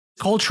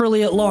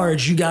culturally at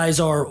large, you guys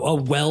are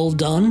well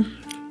done.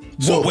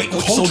 So wait,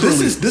 so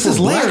this is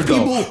layered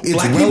though.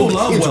 Black people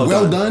love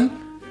well done.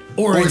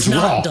 Or it's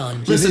not raw.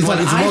 done. Listen, when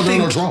it's I well done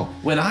think or it's raw.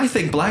 When I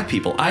think black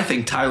people, I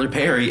think Tyler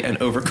Perry and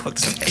overcooked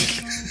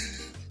steak.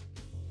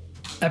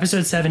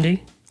 Episode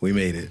 70. We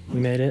made it. We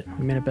made it.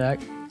 We made it back.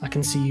 I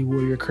can see you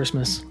wore your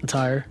Christmas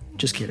attire.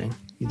 Just kidding.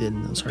 You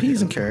didn't. I'm sorry.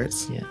 Peas and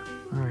carrots. Yeah.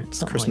 All right.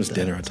 Something Christmas like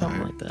that. dinner attire.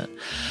 Something like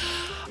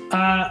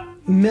that.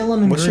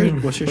 Milam and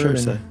Green. What's your shirt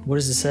say? What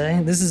does it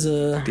say? This is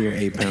a... Dear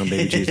 8-pound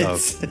baby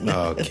Jesus.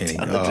 Oh, Kenny.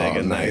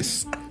 Oh,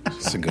 nice.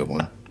 It's a good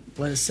one.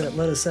 Let us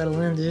settle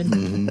in, dude.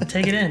 Mm-hmm.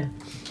 Take it in.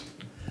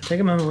 Take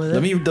a moment with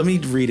it. Let me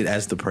read it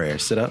as the prayer.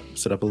 Sit up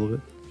a little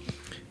bit.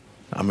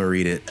 I'm gonna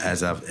read it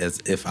as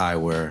if I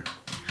were,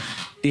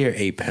 dear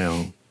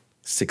 8-pound,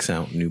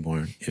 6-ounce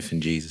newborn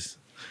infant Jesus.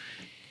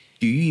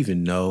 Do you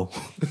even know?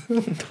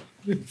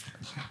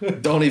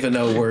 Don't even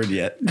know a word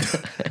yet.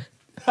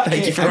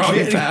 Thank you for all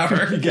your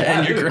power and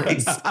your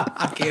grace.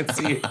 I can't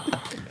see it.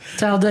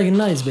 Talladega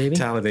Nights, baby.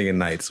 Talladega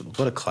Nights.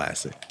 What a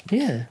classic.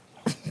 Yeah.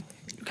 Kind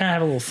of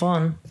have a little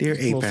fun. Dear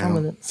A little fun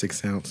with 8-pound, it.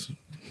 6-ounce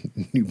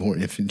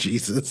newborn infant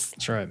Jesus.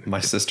 That's right.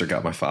 My sister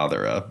got my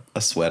father a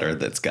sweater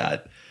that's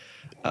got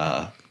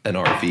an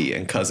RV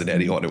and Cousin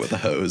Eddie on it with a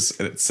hose,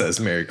 and it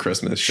says "Merry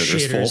Christmas,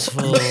 Shitter's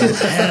full."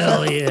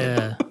 Hell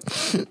yeah!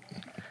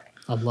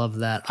 I love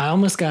that. I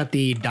almost got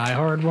the Die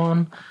Hard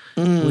one,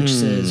 which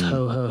says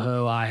 "Ho ho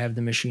ho, I have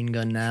the machine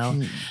gun now."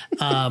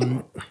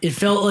 It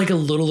felt like a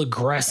little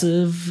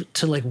aggressive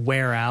to like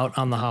wear out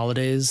on the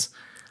holidays.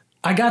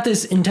 I got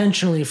this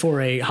intentionally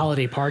for a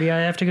holiday party I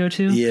have to go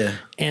to. Yeah.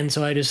 And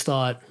so I just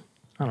thought,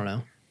 I don't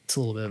know, it's a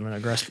little bit of an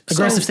aggressive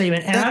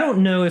statement. And I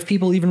don't know if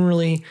people even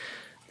really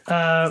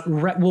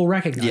will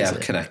recognize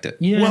it. Connect it.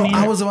 You know Well, what I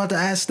mean? I was about to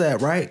ask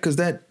that, right? Because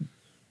that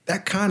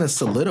kind of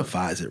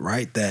solidifies it,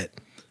 right? That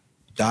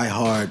Die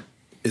Hard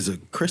is a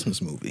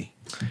Christmas movie.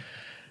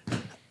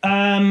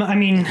 I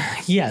mean,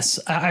 yes,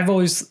 I've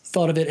always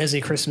thought of it as a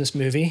Christmas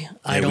movie.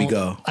 There we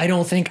go. I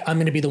don't think I'm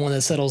going to be the one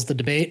that settles the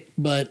debate,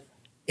 but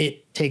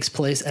it takes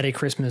place at a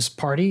Christmas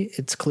party.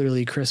 It's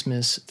clearly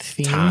Christmas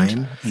themed.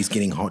 Time. He's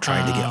getting home,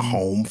 trying to get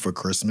home for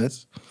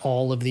Christmas.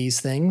 All of these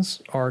things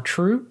are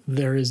true.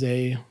 There is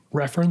a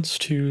reference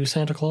to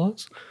Santa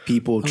Claus.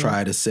 People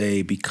try to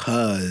say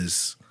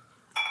because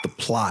the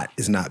plot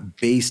is not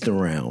based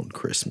around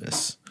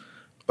Christmas,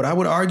 but I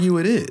would argue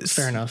it is.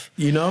 Fair enough.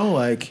 You know,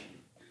 like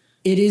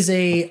It is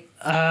a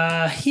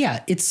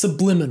it's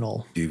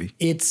subliminal. Stevie.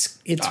 It's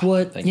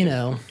what, you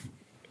know,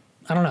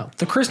 I don't know.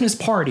 The Christmas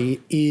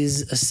party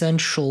is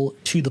essential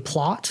to the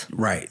plot.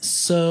 right.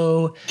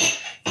 So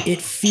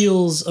it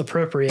feels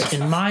appropriate,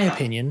 in my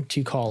opinion,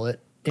 to call it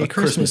a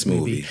Christmas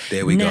movie.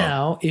 There we go.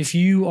 Now, if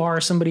you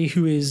are somebody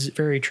who is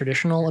very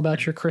traditional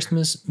about your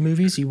Christmas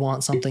movies, you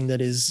want something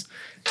that is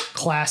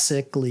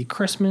classically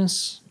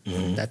Christmas,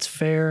 that's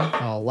fair.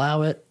 I'll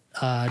allow it.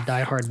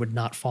 Die Hard would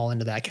not fall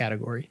into that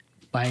category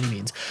by any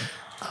means.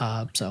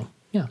 So,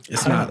 yeah.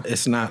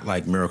 It's not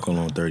like Miracle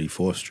on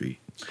 34th Street.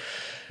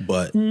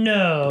 But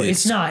No,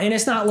 it's not. And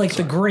it's not like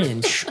The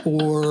Grinch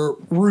or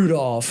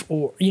Rudolph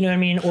or, you know what I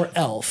mean, or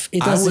Elf.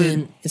 It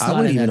doesn't, it's not I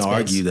would in even that space.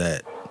 argue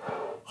that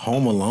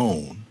Home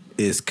Alone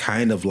is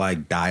kind of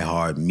like Die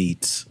Hard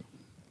meets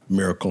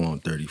Miracle on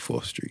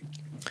 34th Street.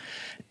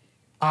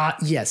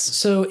 Yes.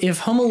 So if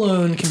Home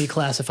Alone can be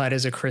classified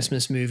as a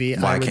Christmas movie,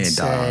 Why I would can't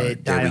say Die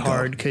Hard? There Die we go.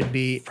 Hard could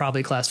be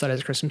probably classified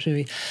as a Christmas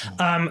movie.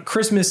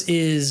 Christmas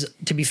is,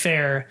 to be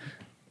fair,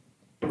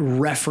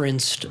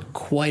 referenced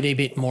quite a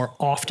bit more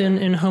often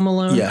in Home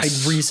Alone.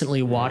 Yes. I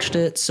recently watched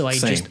it, so I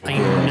Same.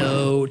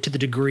 know to the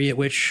degree at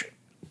which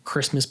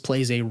Christmas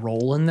plays a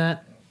role in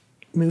that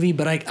movie,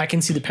 but I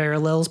can see the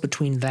parallels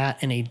between that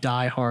and a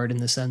Die Hard in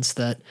the sense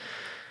that,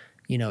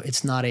 you know,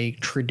 it's not a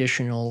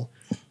traditional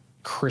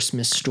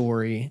Christmas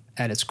story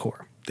at its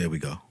core. There we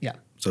go. Yeah.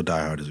 So Die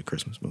Hard is a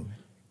Christmas movie.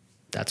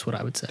 That's what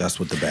I would say. That's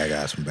what the Bad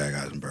Guys from Bad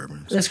Guys and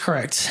Bourbon is. That's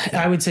correct.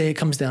 I would say it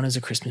comes down as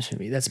a Christmas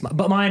movie.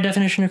 But my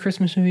definition of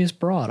Christmas movie is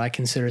broad. I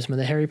consider some of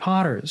the Harry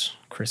Potters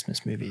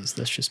Christmas movies.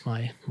 That's just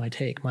my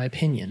take, my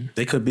opinion.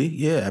 They could be.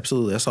 Yeah,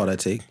 absolutely. I saw that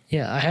take.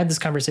 Yeah, I had this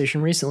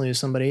conversation recently with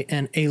somebody,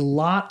 and a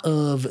lot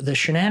of the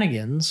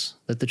shenanigans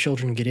that the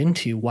children get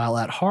into while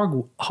at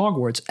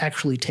Hogwarts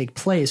actually take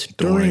place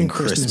during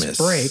Christmas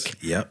break.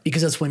 Yep.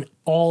 Because that's when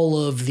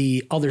all of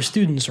the other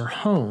students are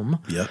home.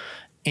 Yep.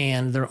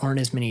 And there aren't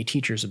as many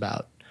teachers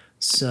about.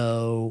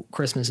 So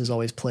Christmas has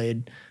always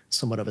played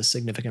somewhat of a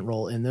significant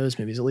role in those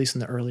movies, at least in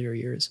the earlier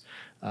years.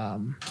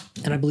 And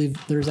I believe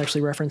there's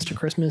actually reference to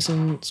Christmas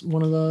in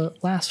one of the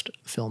last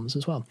films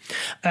as well.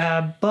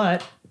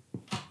 But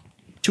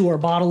to our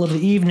bottle of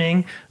the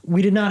evening,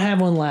 we did not have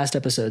one last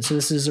episode. So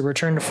this is a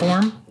return to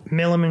form.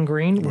 Milam and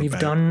Green. We've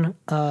done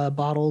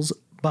bottles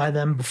by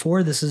them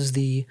before. This is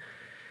the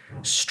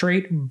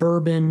straight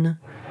bourbon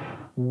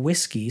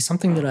whiskey.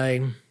 Something that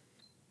I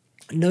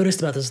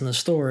noticed about this in the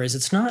store is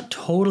it's not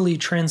totally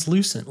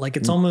translucent. Like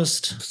it's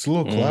almost, It's a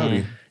little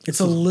cloudy. it's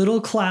a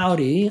little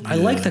cloudy. I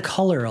like the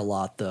color a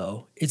lot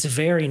though. It's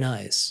very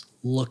nice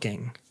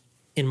looking,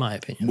 in my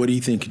opinion. What do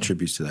you think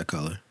contributes to that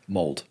color?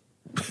 Mold.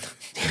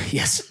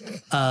 Yes.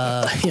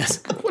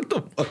 Yes. What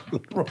the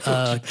fuck?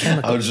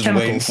 I was just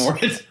waiting for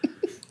it.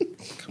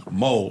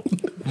 Mold.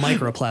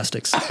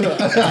 Microplastics.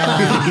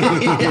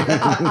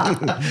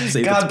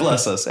 God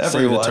bless us,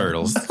 everyone. Save the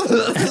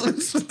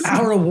turtles.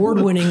 Our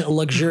award-winning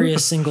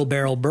luxurious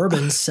single-barrel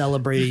bourbons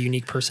celebrate a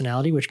unique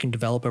personality which can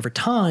develop over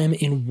time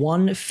in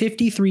one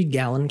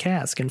 53-gallon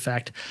cask. In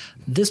fact,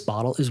 this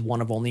bottle is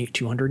one of only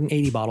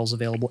 280 bottles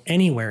available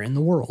anywhere in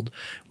the world.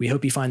 We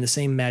hope you find the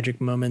same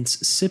magic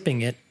moments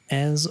sipping it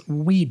as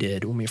we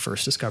did when we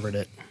first discovered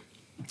it.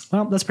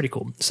 Well, that's pretty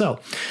cool. So,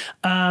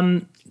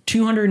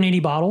 280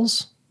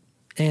 bottles,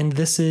 and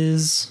this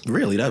is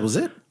Really? That was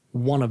it?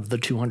 one of the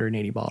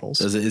 280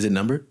 bottles. Is it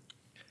numbered?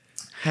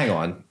 Hang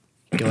on.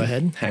 Go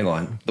ahead. Hang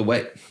on. The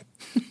way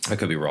I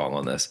could be wrong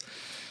on this.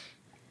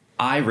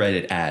 I read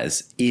it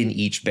as in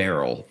each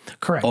barrel.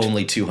 Correct.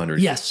 Only 200.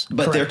 Yes,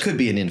 But there correct. could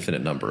be an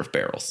infinite number of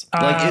barrels.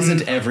 Like,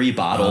 isn't every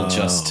bottle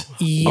just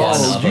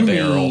Yes. of a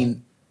barrel?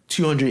 mean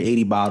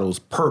 280 bottles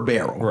per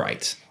barrel.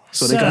 Right.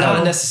 So-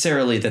 Not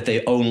necessarily that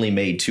they only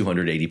made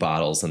 280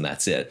 bottles and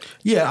that's it.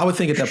 Yeah, I would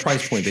think at that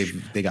price point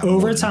they got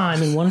Over more.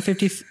 time in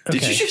 150. Okay.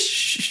 Did you just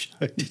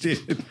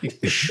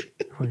Shh,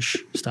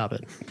 stop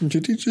it.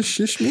 Did you just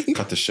shish me?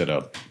 cut the shit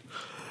up?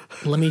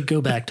 Let me go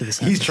back to the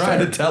sentence. He's trying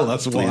to tell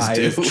us why.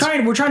 do.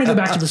 We're trying to go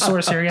back to the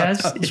source here,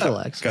 guys. Just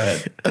relax. Go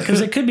ahead. Because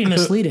it could be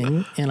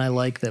misleading, and I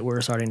like that we're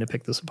starting to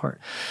pick this apart.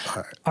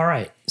 All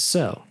right.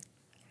 So,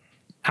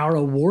 our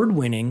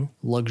award-winning,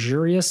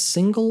 luxurious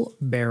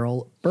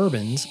single-barrel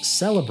bourbons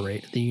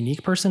celebrate the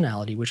unique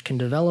personality which can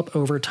develop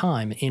over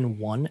time in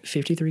one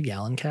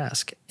 53-gallon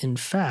cask. In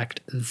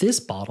fact, this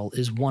bottle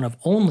is one of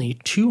only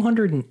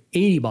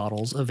 280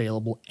 bottles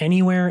available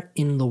anywhere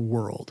in the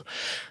world.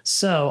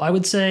 So, I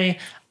would say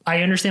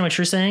I understand what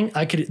you're saying.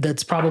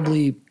 That's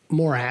probably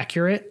more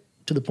accurate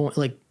to the point.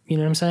 Like, you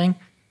know what I'm saying?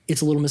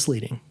 It's a little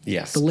misleading.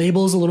 Yes. The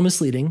label is a little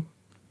misleading,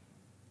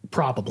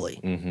 probably.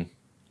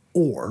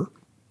 Or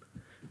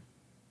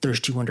there's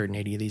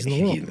 280 of these in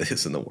the world, This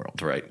is in the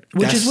world, right?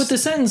 which is what the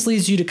sentence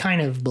leads you to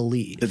kind of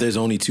believe. That there's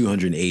only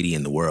 280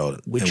 in the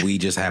world, Which and we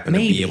just happen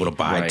maybe. to be able to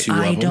buy Right. two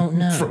I of them. don't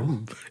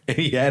know. And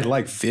he had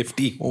like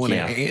 50 on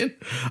Yeah. hand.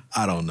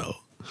 I don't know.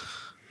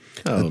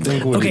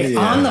 Okay,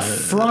 on the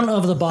front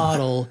of the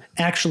bottle,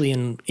 actually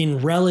in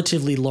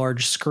relatively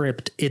large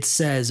script, it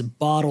says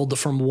bottled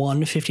from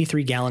one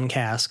 53-gallon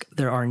cask.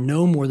 There are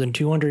no more than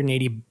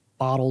 280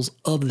 bottles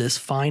of this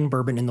fine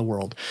bourbon in the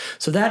world.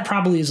 So that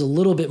probably is a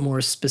little bit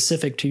more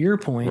specific to your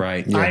point.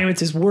 Right. It's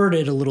just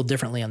worded a little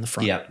differently on the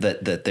front. Yeah,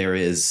 that there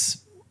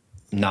is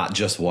not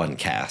just one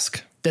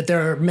cask. That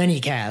there are many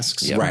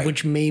casks, Yeah. Right.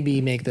 which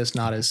maybe make this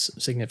not as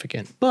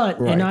significant. But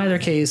in either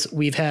case,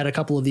 we've had a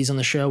couple of these on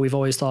the show. We've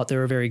always thought they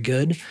were very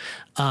good.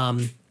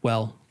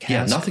 Yeah,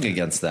 Cask. nothing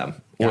against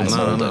them or the No,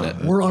 mold no, in no.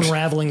 it. We're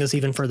unraveling this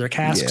even further.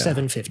 Cask Yeah.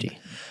 750.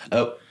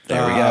 Oh,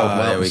 there we go.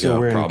 Well, there we So go.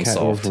 we're, Problem we're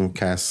solved. from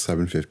cast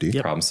 750.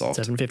 Yep. Problem solved.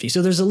 750.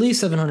 So there's at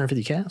least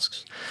 750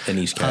 casks. And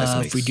each cast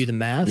If makes we do the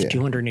math, Yeah.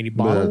 280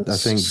 bottles. But I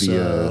think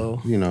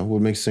so,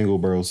 what makes single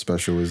barrels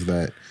special is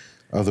that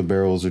other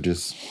barrels are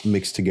just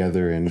mixed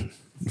together and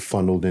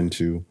funneled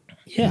into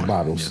Yeah.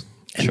 bottles.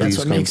 and that's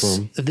what makes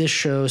this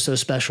show so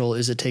special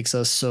is it takes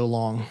us so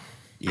long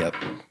Yep.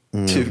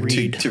 To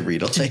read a to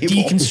label.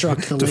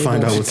 deconstruct the To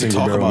find out labels. what to single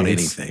talk barrel about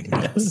means. anything.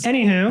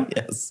 Anywho,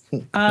 Yes.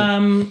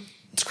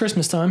 it's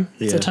Christmas time.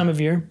 It's Yeah. that time of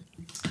year.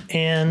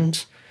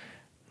 And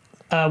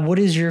what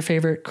is your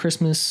favorite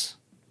Christmas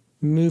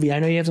movie? I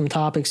know you have some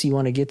topics you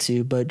want to get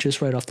to, but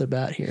just right off the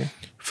bat here. Right out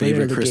of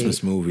Favorite the Christmas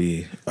gate.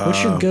 movie?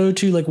 What's your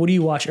go-to? Like, what do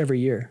you watch every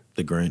year?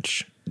 The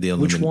Grinch. The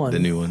Which one? The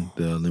new one.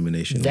 The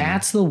Illumination. one.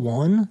 That's the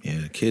one?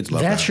 Yeah, kids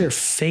love That's that your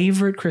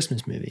favorite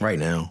Christmas movie? right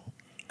now.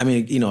 I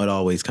mean, it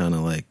always kind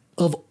of like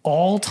Of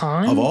all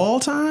time? of all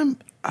time.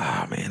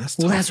 Ah, man, that's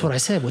Well, tough. that's what I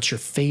said. What's your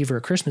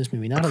favorite Christmas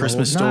movie? Not of the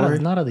Christmas whole- Story?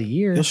 Not of the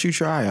year. You'll shoot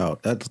your eye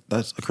out. That's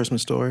a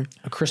Christmas story.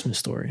 A Christmas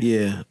Story.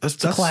 Yeah,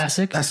 that's a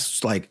classic.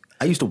 That's like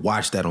I used to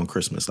watch that on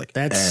Christmas, like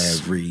That's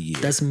every year.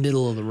 That's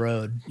middle of the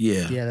road.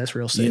 Yeah. Yeah, that's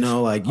real safe.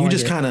 Like I you like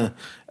just it. kind of,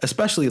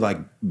 especially like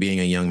being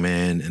a young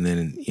man, and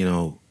then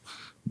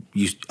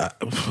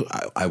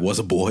I was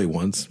a boy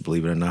once,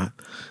 believe it or not.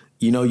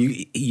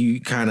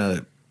 You kind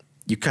of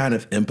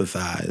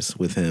empathize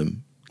with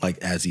him, like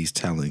as he's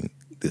telling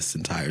this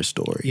entire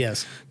story.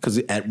 Yes. Because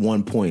at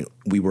one point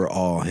we were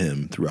all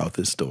him throughout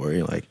this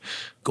story, like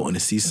going to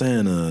see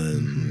Santa,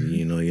 and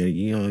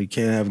you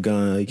can't have a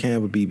gun, you can't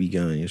have a BB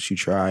gun, you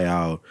shoot your eye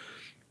out,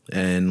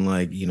 and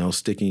like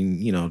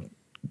sticking,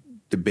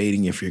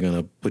 debating if you're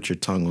gonna put your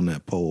tongue on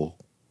that pole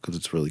because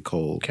it's really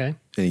cold. Okay.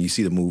 And you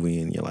see the movie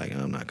and you're like,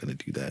 I'm not gonna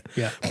do that.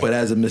 Yeah. But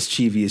as a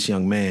mischievous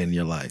young man,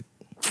 you're like,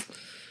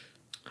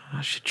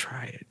 I should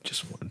try it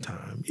just one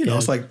time.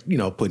 It's like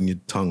putting your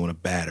tongue on a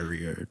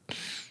battery or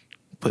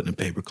putting a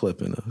paper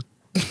clip in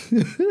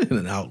in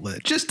an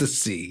outlet just to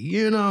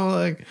see,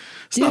 like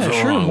it's Yeah, nothing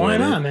sure. wrong Why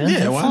with not, it. man? Yeah,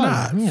 Have why fun.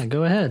 not? Yeah,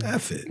 go ahead.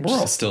 F it. We're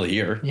all still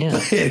here.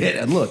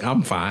 Yeah. Look,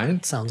 I'm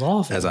fine. Sounds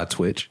awful. As I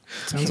twitch,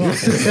 Sounds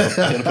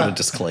awful. I'm gonna put a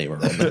disclaimer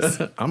on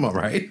this. I'm all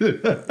right.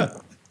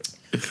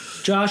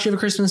 Josh, you have a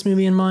Christmas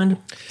movie in mind?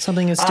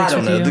 Something that I sticks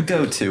don't with know. you? The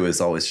go-to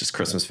is always just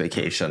Christmas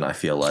Vacation. I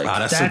feel like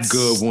That's a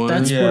good one.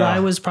 That's what Yeah. I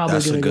was probably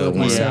That's a going to go good with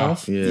one.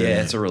 myself.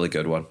 yeah, it's a really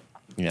good one.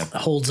 Yeah.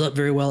 Holds up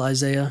very well,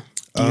 Isaiah.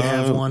 Do you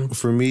have one?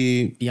 For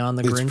me, Beyond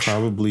the it's Grinch?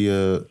 probably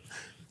The so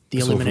for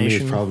me,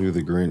 Illumination? it's probably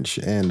the Grinch.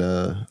 And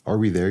Are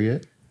We There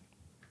Yet?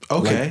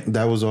 Okay. Like,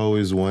 that was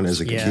always one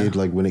as a Yeah. kid.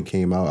 Like when it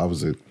came out, I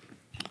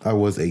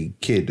was a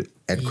kid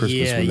at Christmas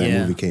Yeah, when that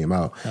yeah. movie came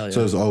out. Hell yeah.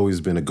 So it's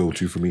always been a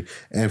go-to for me.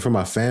 And for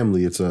my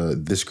family, it's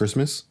This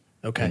Christmas.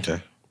 Okay.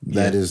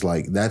 That is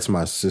like, that's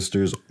my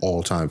sister's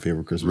all-time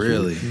favorite Christmas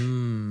Really?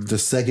 movie. The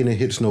second it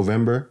hits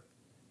November,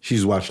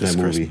 she's watching This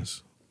that movie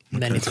Christmas.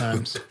 Many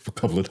times. a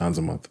couple of times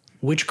a month.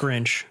 Which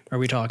Grinch are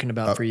we talking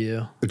about for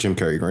you? The Jim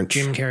Carrey Grinch.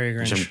 Jim Carrey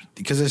Grinch.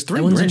 Because there's 3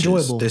 That one's Grinches.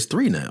 enjoyable. There's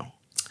 3 now.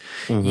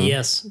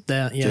 Yes.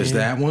 There's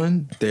that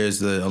one. There's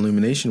the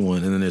Illumination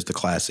one, and then there's the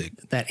classic.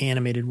 That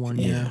animated one.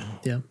 Yeah.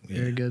 Yeah.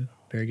 Very good.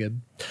 Very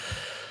good.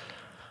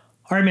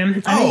 All right, man.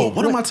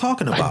 What am I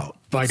talking about?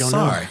 I don't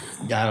Sorry.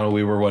 know. I don't know.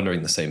 We were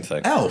wondering the same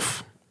thing.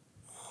 Elf.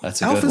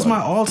 That's a Elf good is one.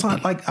 my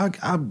all-time. Like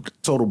I'm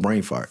total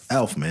brain fart.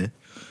 Elf, man.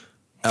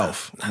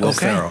 Elf. Will Okay.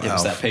 Ferrell. It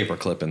was Elf. that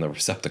paperclip in the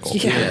receptacle.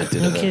 Yeah, it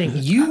did no it. kidding.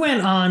 You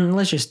went on,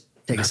 let's just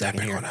take a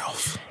second here.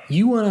 Elf.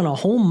 You went on a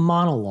whole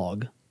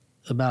monologue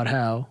about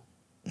how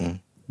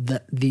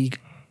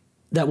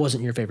that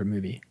wasn't your favorite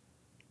movie,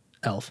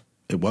 Elf.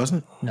 It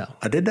wasn't. No.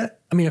 I did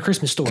that. I mean, A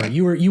Christmas Story.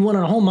 You went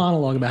on a whole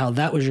monologue about how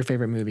that was your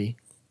favorite movie.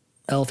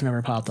 Elf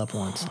never popped up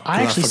once.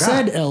 I actually forgot.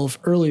 said Elf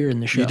earlier in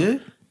the show. You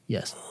did.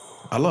 Yes.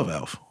 I love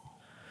Elf.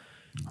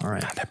 All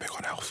right. Not that big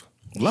on Elf.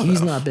 Love He's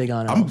Elf. not big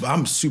on Elf.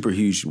 I'm super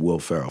huge Will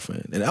Ferrell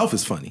fan, and Elf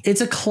is funny.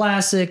 It's a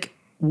classic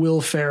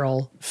Will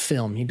Ferrell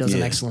film. He does an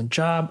Yeah. excellent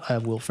job. I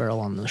have Will Ferrell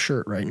on the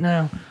shirt right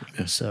now.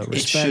 So respect.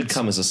 It should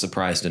come as a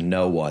surprise to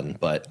no one,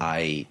 but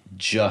I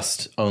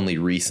just only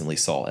recently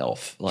saw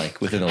Elf,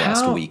 like within the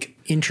last How week.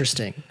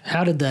 Interesting.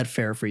 How did that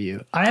fare for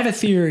you? I have a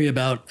theory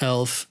about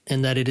Elf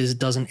in that it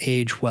doesn't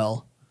age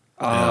well.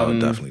 No, it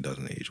definitely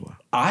doesn't age well.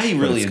 I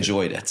really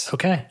enjoyed it.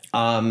 Okay.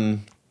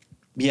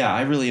 Yeah,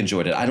 I really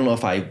enjoyed it. I don't know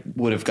if I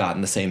would have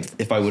gotten the same,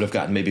 if I would have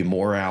gotten maybe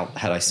more out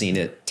had I seen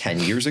it 10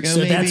 years ago. So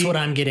maybe. that's what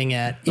I'm getting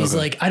at is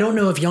like, I don't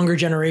know if younger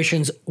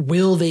generations,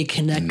 will they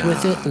connect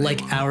with it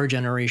like our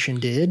generation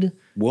did?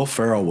 Will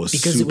Ferrell was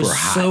Because super it was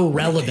hot so when it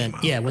relevant. came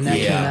out. Yeah, when that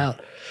came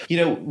out. You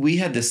know, we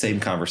had the same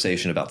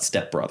conversation about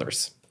Step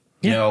Brothers.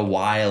 You Yeah. know, a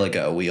while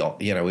ago, we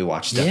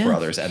watched Step Yeah.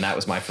 Brothers, and that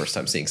was my first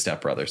time seeing Step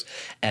Brothers.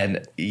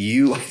 And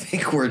you, I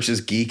think, were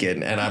just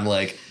geeking, and I'm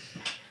like,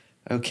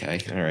 okay,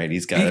 all right,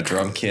 he's got a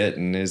drum kit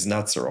and his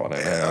nuts are on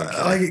it.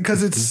 Okay. Like,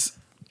 because it's,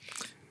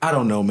 I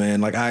don't know,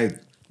 man. Like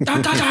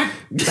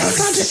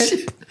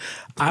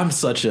I'm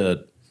such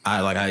a,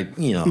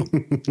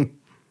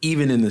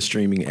 even in the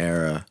streaming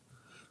era,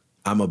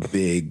 I'm a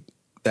big,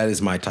 that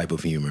is my type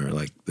of humor,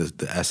 like the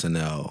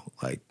SNL,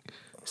 like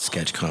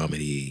sketch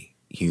comedy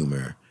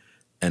humor.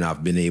 And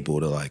I've been able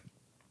to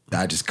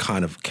I just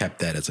kind of kept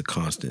that as a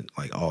constant,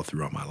 like all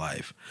throughout my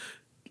life.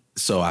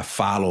 So I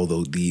follow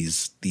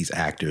these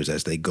actors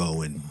as they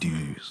go and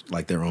do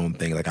like their own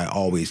thing. Like I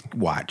always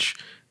watch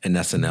an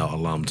SNL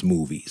alums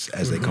movies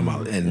as they come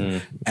out.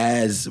 And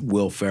as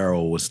Will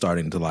Ferrell was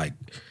starting to like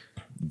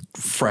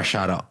fresh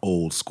out of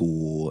Old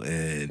School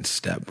and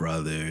Step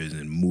Brothers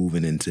and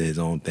moving into his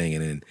own thing,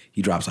 and then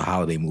he drops a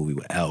holiday movie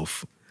with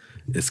Elf.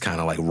 It's kind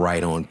of like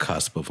right on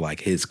cusp of like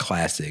his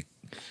classic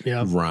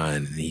run.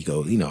 And he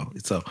goes,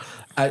 so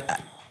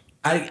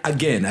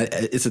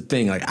it's a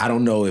thing. Like, I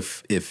don't know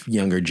if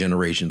younger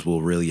generations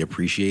will really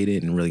appreciate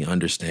it and really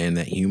understand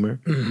that humor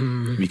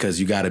because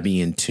you got to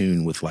be in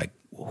tune with like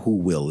who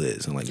Will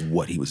is and like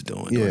what he was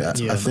doing. Yeah,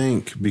 I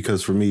think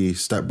because for me,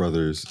 Step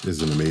Brothers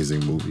is an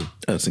amazing movie.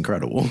 That's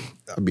incredible.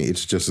 I mean,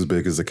 it's just as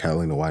big as the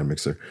Cali and the Wine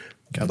Mixer.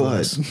 God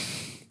But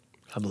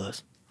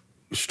bless.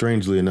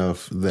 strangely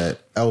enough,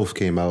 that Elf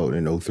came out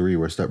in 2003,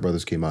 where Step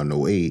Brothers came out in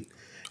 2008.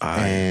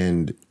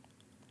 And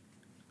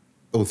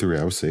 2003,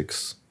 I was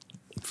 6.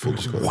 Full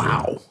disclosure.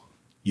 Wow.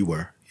 You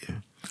were, yeah.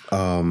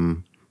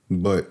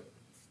 But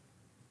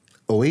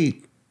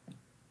 2008,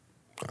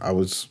 I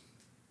was,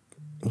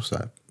 what's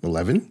that,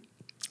 11?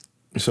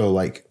 So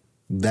like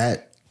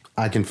that,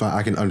 I can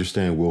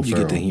understand Will You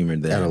Ferrell get the humor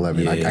there. at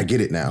 11. Yeah. I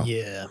get it now.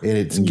 Yeah. And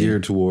it's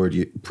geared toward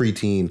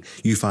preteen.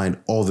 You find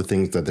all the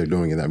things that they're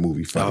doing in that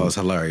movie funny. Oh, it's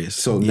hilarious.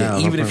 So yeah, now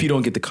even my if you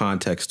don't get the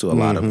context to a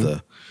lot of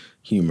the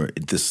humor,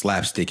 the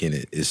slapstick in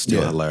it is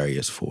still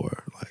hilarious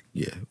for like,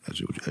 as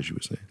you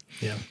were saying.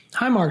 Yeah.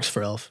 High marks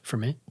for Elf for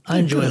me. I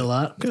enjoyed it a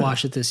lot.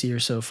 Watched it this year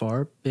so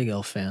far. Big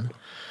Elf fan.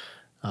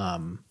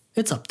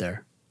 It's up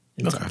there.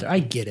 It's up there. I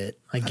get it.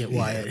 I get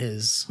why it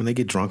is. When they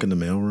get drunk in the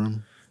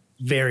mailroom.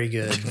 Very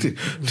good.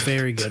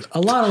 Very good.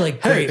 A lot of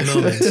like great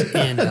moments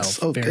in Elf.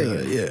 So Very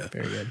good, good. yeah.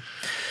 Very good.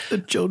 The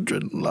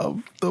children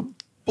love the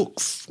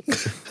books.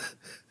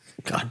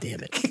 God damn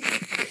it.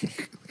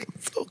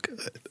 So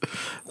good.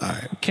 All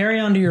right. Carry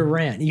on to your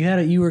rant.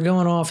 You were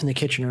going off in the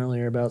kitchen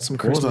earlier about some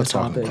was I Christmas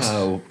talking topics.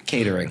 Oh,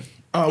 catering.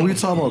 Oh, we were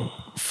talking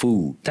about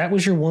food. That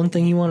was your one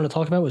thing you wanted to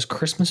talk about was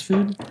Christmas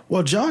food?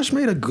 Well, Josh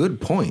made a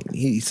good point.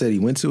 He said he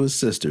went to his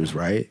sister's,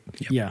 right?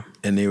 Yeah.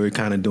 And they were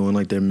kind of doing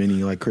like their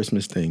mini like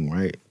Christmas thing,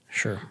 right?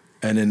 Sure.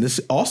 And then this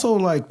also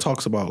like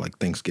talks about like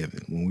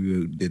Thanksgiving. When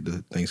we did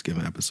the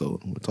Thanksgiving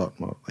episode, we were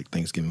talking about like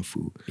Thanksgiving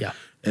food. Yeah.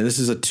 And this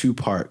is a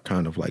 2-part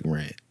kind of like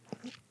rant.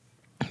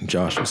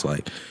 Josh was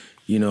like,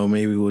 you know,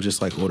 maybe we'll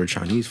just like order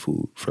Chinese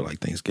food for like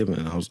Thanksgiving.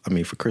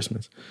 And for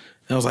Christmas.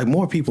 And I was like,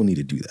 more people need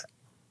to do that.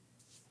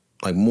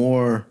 Like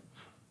more,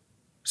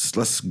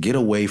 let's get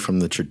away from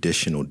the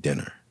traditional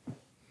dinner.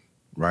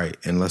 Right.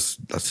 And let's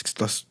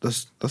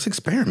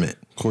experiment.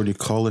 Courtney,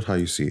 call it how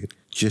you see it.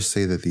 Just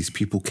say that these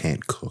people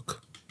can't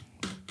cook.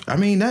 I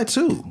mean that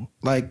too.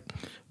 Like,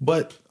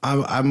 but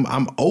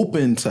I'm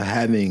open to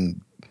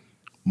having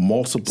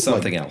multiple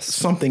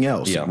Something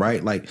else. Yeah.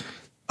 Right. Like,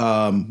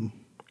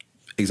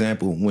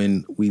 example,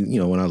 when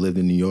I lived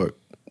in New York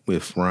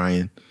with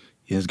Ryan,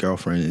 his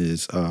girlfriend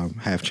is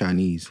half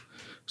Chinese.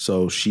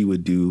 So she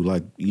would do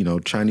like,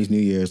 Chinese New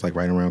Year's, like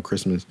right around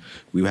Christmas.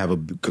 We would have a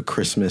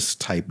Christmas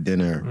type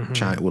dinner.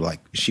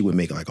 She would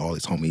make like all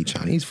this homemade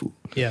Chinese food.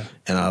 Yeah.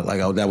 And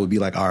that would be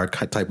like our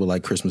type of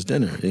like Christmas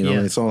dinner. You know what I Yeah.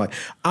 mean? So like,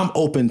 I'm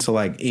open to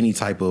like any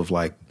type of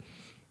like,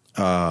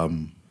 So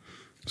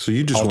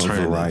you just want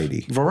alternative.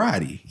 variety.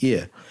 Variety,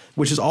 yeah.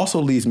 Which also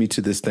leads me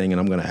to this thing, and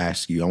I'm going to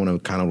ask you. I want to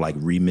kind of like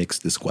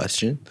remix this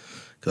question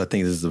because I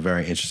think this is a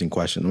very interesting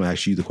question. I'm going to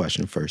ask you the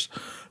question first.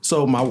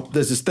 So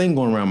there's this thing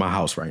going around my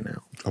house right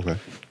now. Okay.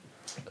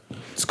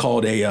 It's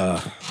called a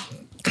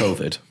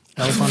COVID.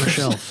 Elf on a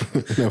shelf.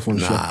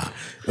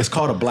 It's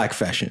called a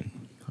Blackfession,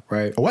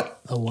 right? A what?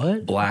 A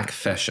what?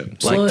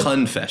 Blackfession. Slow Like it-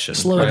 confession.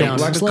 Slow it right? down.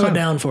 Like a Slow con- it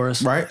down for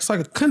us. Right? It's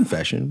like a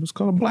confession. It's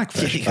called a You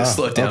Blackfession. can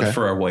slow it down okay.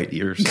 for our white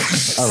ears.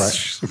 All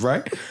right.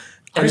 Right?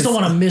 I just don't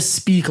want to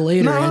misspeak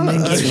later and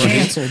then get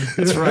canceled.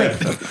 That's right.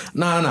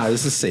 No,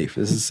 this is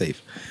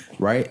safe.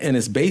 Right? And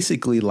it's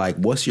basically like,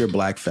 what's your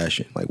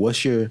Blackfession? Like,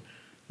 what's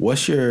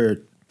your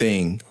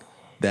thing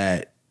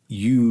that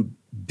you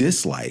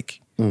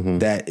dislike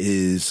that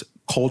is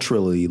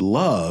culturally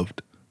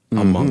loved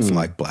amongst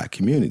like Black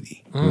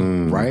community,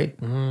 right?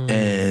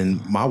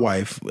 And my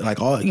wife,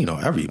 like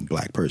every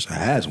Black person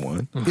has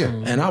one. Yeah.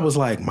 And I was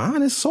like,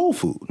 mine is soul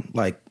food.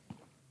 Like,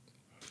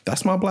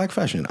 that's my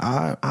Blackfession.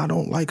 I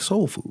don't like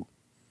soul food.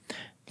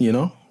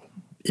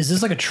 Is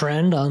this like a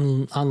trend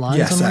online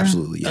Yes, somewhere?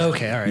 absolutely, yeah.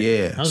 Okay, all right.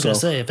 Yeah, I was going to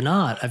say, if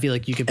not, I feel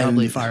like you could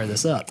probably fire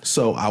this up.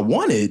 So I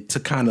wanted to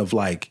kind of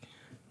like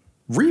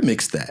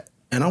remix that.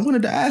 And I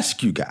wanted to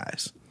ask you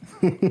guys,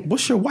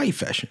 what's your white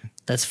fashion?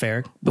 That's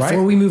fair. Right?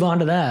 Before we move on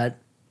to that,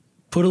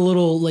 put a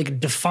little, like,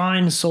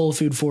 define soul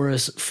food for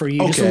us, for you,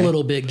 just a Okay.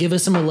 little bit. Give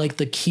us some of, like,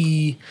 the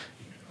key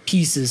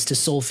pieces to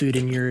soul food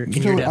in your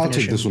You know what? definition. I'll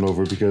take this one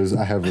over because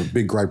I have a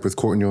big gripe with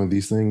Courtney on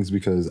these things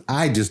because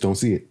I just don't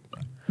see it.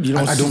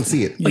 I don't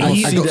see it. But I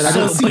you- don't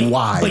so- see but-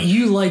 why. But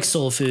you like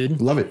soul food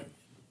Love it.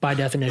 by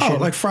definition. Oh,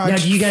 like fried Now,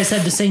 do you ch- guys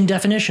have the same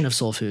definition of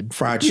soul food?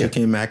 Fried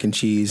chicken, mac and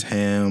cheese,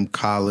 ham,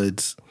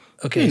 collards.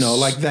 Okay.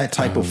 Like that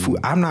type of food.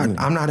 I'm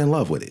not in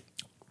love with it.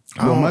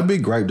 Well, my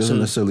big gripe doesn't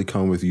necessarily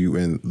come with you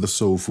in the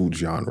soul food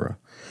genre.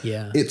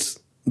 Yeah. It's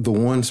the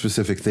one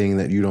specific thing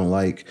that you don't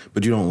like,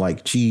 but you don't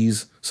like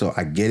cheese, so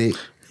I get it.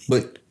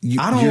 But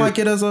I don't like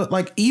it as a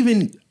like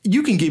even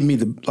you can give me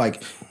the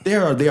like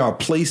there are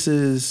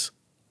places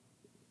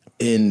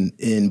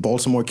in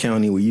Baltimore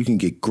County where you can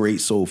get great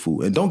soul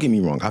food. And don't get me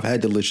wrong, I've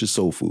had delicious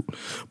soul food.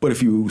 But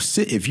if you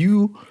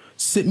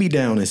sit me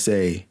down and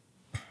say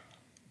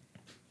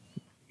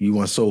you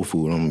want soul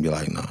food, I'm gonna be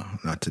like, nah,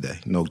 not today.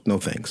 No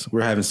thanks.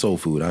 We're having soul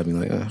food. I'd be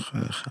like,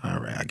 all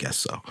right, I guess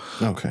so.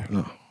 Okay.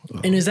 No.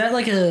 And is that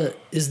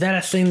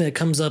a thing that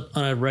comes up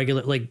on a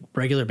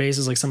regular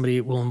basis? Like somebody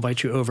will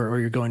invite you over, or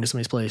you're going to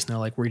somebody's place and they're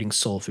like, "We're eating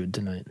soul food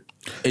tonight."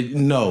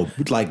 No,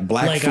 like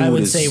Black Like food I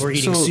would is, say we're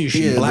eating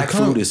sushi. yeah, Black the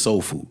com- food is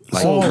soul food.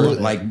 Like, Soul food.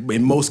 like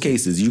in most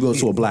cases, you go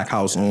to a Black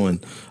house on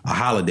a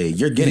holiday,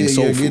 you're getting Yeah,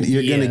 soul you're, food.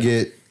 you're gonna Yeah.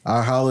 get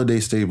our holiday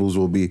staples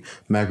will be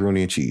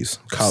macaroni and cheese,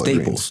 collard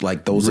Staples, greens,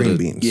 like those green are the-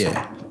 beans,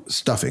 yeah.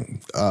 stuffing,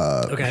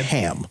 Okay.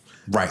 ham.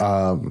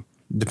 Right.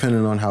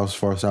 Depending on how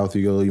far south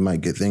you go, you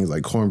might get things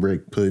like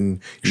cornbread pudding.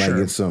 You Sure. might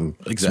get some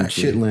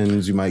Exactly.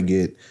 chitlins. You might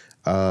get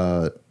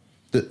the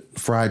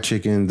fried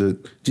chicken.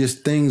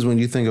 Just things when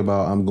you think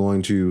about I'm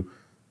going to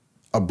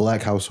a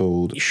Black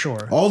household.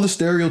 Sure. All the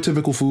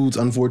stereotypical foods.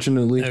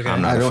 Unfortunately, Okay.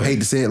 I don't hate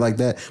to say it like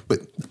that,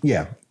 but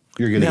yeah,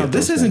 you're gonna. Now get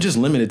this those isn't things. just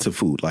limited to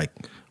food. Like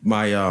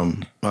my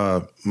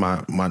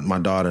my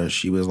daughter,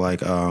 she was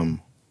like her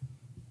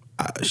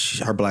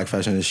Black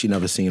fashion is she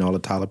never seen all the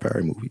Tyler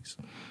Perry movies.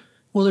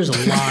 Well, there's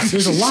a lot.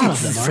 There's a lot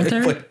of them, aren't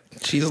there? But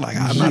she's like,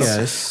 I'm not.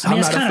 Yes. I mean, I'm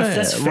it's not a kind of fan,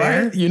 that's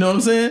fair. right? You know what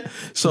I'm saying?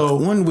 So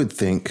One would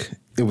think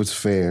it was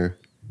fair,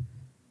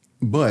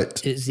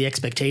 but Is the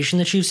expectation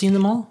that you've seen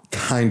them all?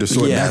 kind of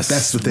sort. Yes,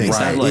 That's the thing.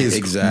 right, It is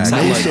exactly.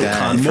 Most, Like of,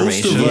 that. most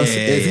of Confirmation. us,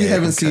 if you Yeah,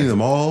 haven't seen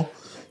them all,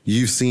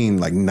 you've seen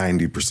like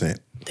 90%.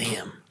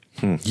 Damn.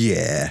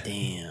 Yeah.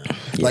 Damn.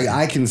 Like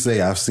I can say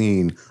I've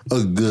seen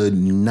a good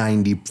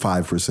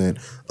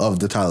 95% of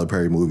the Tyler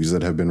Perry movies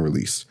that have been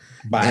released.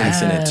 by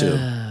accident too.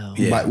 Oh,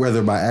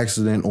 whether by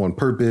accident, on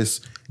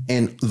purpose,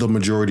 and the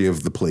majority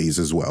of the plays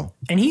as well.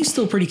 And he's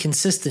still pretty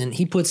consistent.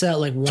 He puts out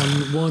like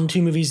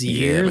two movies a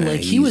year. man,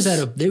 Like he was at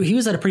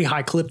a pretty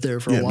high clip there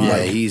for a while.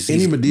 Yeah, he's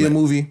Any Medea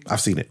movie,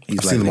 I've seen it. He's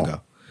I've seen them letting it all.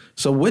 go.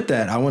 So with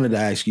that, I wanted to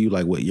ask you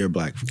like what your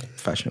black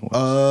fashion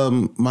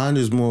was. Mine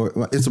is more.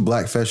 It's a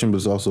black fashion, but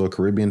it's also a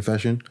Caribbean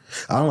fashion.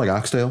 I don't like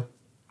oxtail.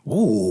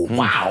 Ooh,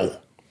 wow.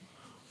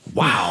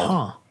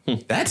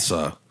 That's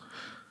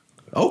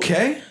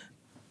okay.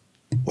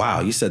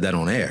 Wow, you said that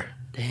on air.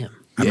 Damn.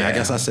 I mean, I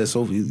guess I said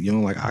so. You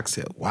don't like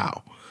oxtail.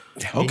 Wow.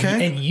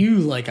 Okay. And you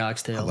like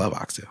oxtail. I love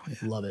oxtail. Yeah.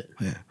 Love it.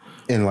 Yeah.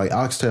 And like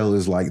oxtail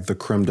is like the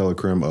creme de la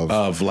creme of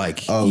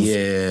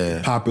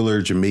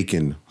popular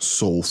Jamaican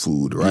soul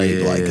food, right?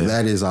 Yeah. Like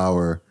that is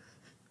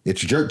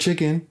it's jerk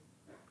chicken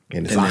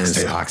and it's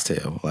oxtail.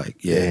 Oxtail. Like,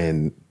 yeah.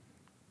 And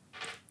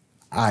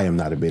I am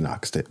not a big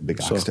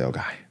oxtail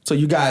guy. So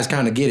you guys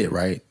kind of get it,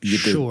 right? You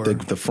get Sure.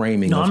 the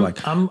framing No, of I'm,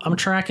 like I'm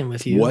tracking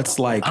with you. what's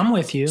like I'm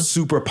with you.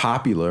 super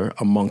popular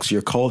amongst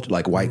your culture,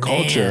 like white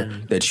culture,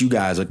 Man. that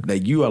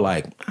you are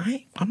like,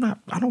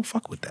 I don't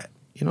fuck with that.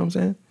 You know what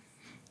I'm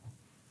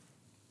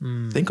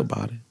saying? Think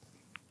about it.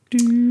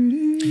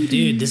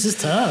 Dude, this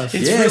is tough.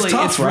 It's Yeah, really, it's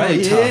tough, it's really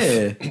right?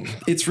 tough. Yeah.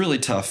 It's really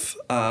tough.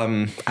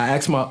 I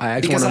asked Because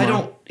one of I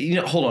my,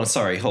 don't, hold on,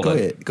 sorry, hold Go on.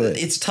 ahead.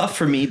 It's tough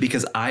for me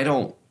because I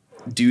don't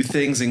do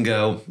things and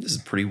go, this is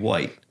pretty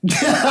white.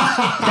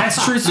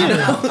 That's true too.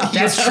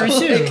 That's true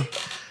too.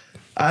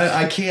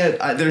 I can't,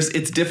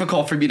 it's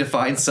difficult for me to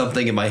find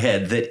something in my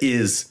head that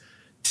is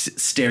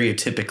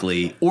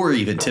stereotypically or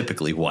even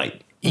typically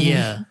white.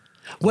 Yeah.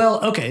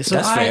 Well, okay. So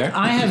That's fair.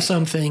 I have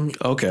something,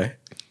 okay,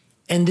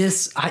 and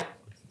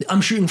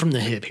I'm shooting from the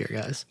hip here,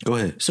 guys. go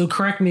ahead. So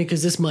correct me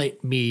because this might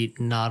be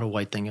not a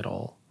white thing at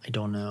all. I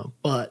don't know.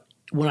 But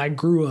when I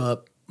grew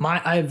up,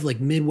 I have like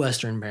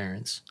Midwestern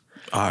parents,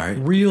 All right,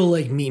 real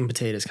like meat and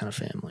potatoes kind of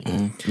family,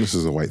 This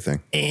is a white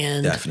thing.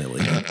 and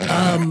definitely.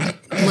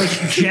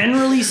 like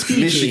generally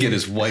speaking, Michigan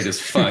is white as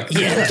fuck.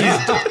 yeah,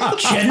 dude.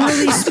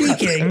 Generally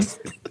speaking,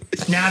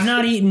 now I've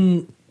not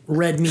eaten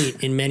red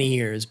meat in many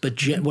years,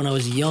 but when I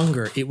was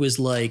younger, it was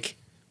like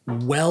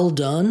well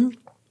done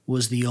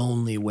was the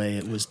only way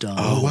it was done.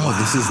 Oh wow,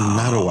 this is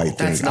not a white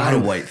thing. That's not a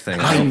white thing,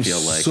 I don't feel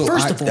like.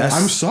 First of all,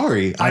 I'm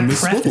sorry. I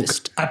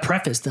misspoke. I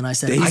prefaced and I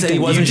said, He I said he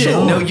don't wasn't You did.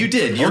 sure. No, you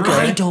did. You're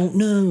I right. don't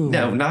know.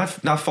 No,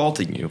 not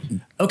faulting you.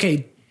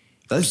 Okay,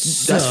 That's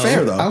So-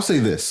 fair though. I'll say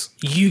this.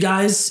 you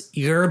guys,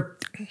 you're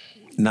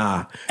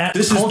Nah,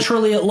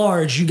 culturally at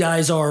large. You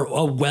guys are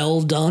So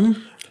well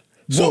done,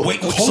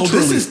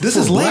 this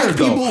is layered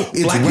though.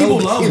 It's Black well, people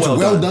love it's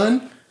well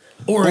done.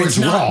 or it's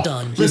not raw.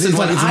 done. Listen, It's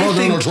when it's I well done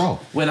think or it's raw.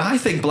 when I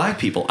think black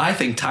people, I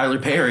think Tyler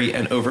Perry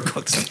and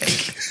overcooked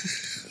steak.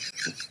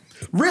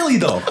 Really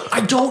though.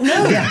 I don't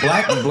know.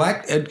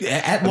 Black at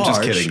large.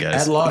 just kidding,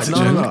 guys. At large, It's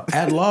a no. joke.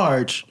 At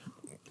large,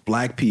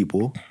 black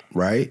people,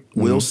 right,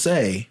 will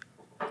say,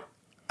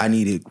 "I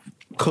need it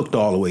cooked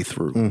all the way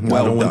through,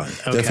 well done."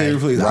 Their favorite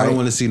place. I Right. don't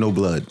want to see no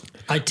blood.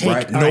 I take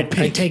Right, no all right, I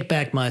pink. take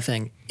back my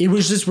thing. It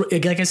was just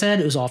like I said,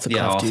 it was off the Yeah,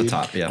 cuff, off the dude.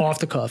 top, yeah. Off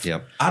the cuff.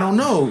 Yep. I don't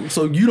know.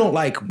 So you don't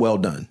like well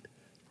done?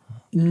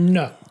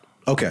 No,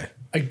 Okay.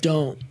 I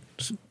don't.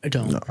 I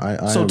don't. I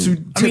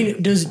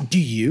mean, do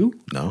you?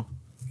 no.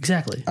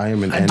 Exactly. I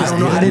am an I anti- don't I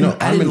don't know. I didn't. No,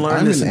 I didn't I'm learn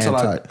an this until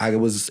anti- I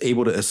was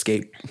able to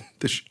escape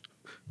the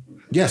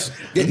Yes,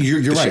 yeah,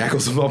 you're right.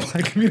 shackles of our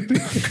black community.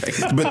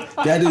 But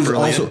that is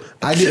also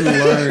I didn't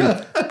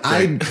learn.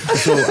 I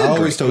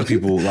always tell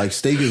people like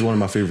steak is one of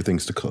my favorite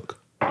things to cook.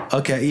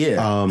 Okay,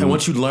 yeah. And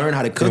once you learn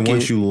how to cook And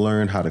once it, you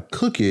learn how to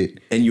cook it,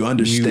 and you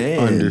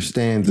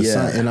understand the Yeah,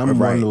 science. And I'm one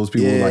right. of those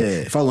people like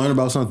Yeah. if I learn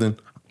about something,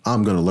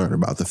 I'm gonna learn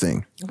about the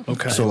thing.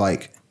 Okay. So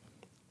like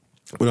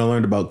when I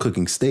learned about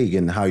cooking steak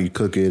and how you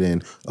cook it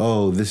and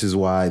this is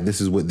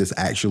what this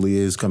actually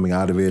is coming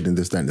out of it and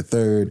this, that, and the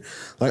third.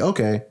 Like,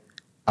 okay,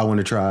 I want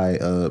to try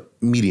a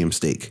medium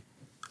steak.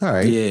 All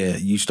right. Yeah,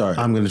 you start.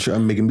 I'm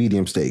making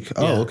medium steak.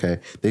 Oh, Yeah. okay.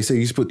 They say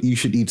you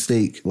should eat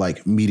steak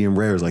like medium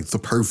rare is like the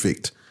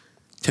perfect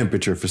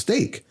temperature for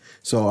steak.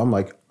 So I'm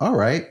like, all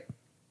right,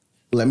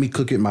 let me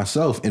cook it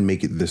myself and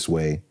make it this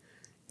way.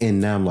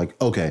 And now I'm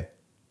like, okay,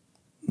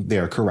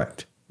 they're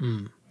correct.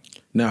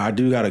 Now I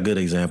do got a good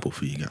example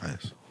for you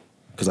guys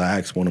because I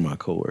asked one of my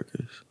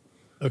coworkers,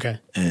 Okay.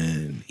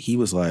 and he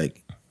was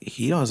like,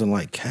 he doesn't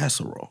like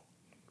casserole.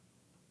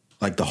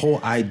 Like the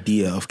whole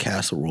idea of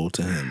casserole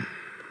to him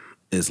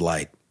is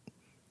like,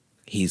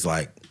 he's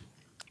like,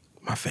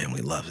 my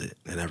family loves it,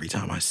 and every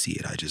time I see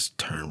it, I just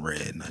turn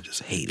red and I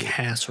just hate it.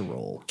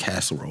 Casserole.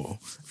 Casserole.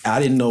 I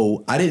didn't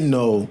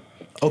know.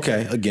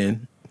 Okay,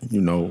 again,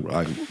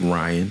 like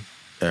Ryan.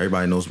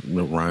 Everybody knows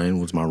Ryan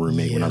was my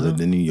roommate when I Yeah.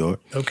 lived in New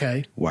York.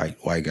 Okay. White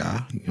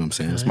guy. You know what I'm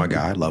saying? It's my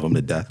guy. I love him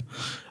to death.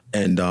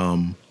 And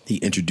he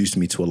introduced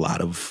me to a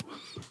lot of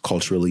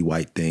culturally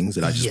white things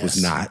that I just was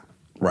Yes. not,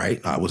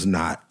 right?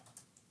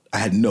 I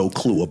had no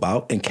clue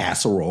about. And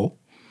casserole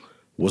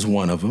was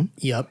one of them,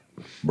 Yep.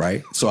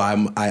 right? So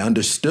I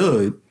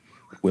understood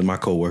when my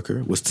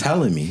coworker was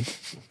telling me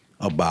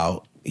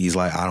about, he's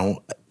like,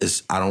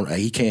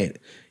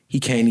 he he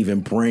can't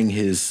even bring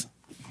his.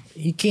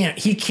 He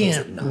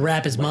can't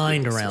wrap his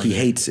mind around He it.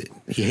 hates it.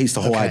 He hates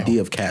the whole idea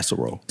of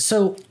casserole.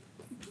 So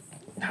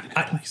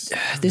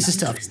this is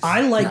tough.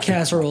 I like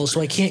casserole,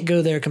 so I can't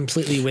go there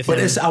completely with But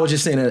him. I was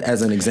just saying it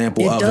as an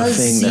example of a does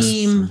thing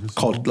seem-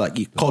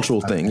 that's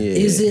cultural thing. Yeah.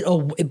 Is it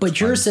but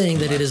you're saying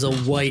that it is a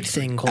white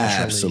thing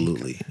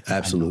culturally.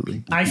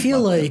 Absolutely. I feel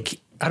like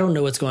I don't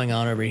know what's going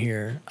on over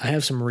here. I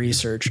have some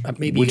research.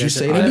 Maybe Would you you guys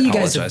say have, that? maybe I you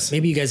guys apologize. have,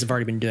 maybe you guys have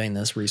already been doing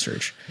this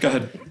research. Go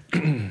ahead.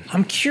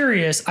 I'm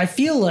curious. I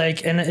feel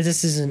like, and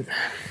this isn't,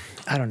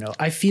 I don't know.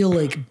 I feel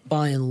like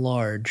by and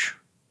large,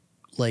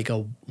 like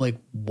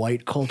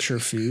white culture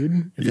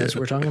food, if that's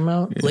what we're talking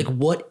about. Like,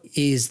 what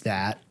is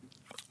that?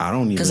 I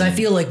don't even. Because I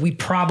feel like we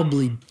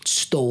probably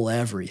stole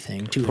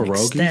everything to an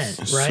extent,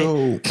 right?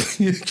 So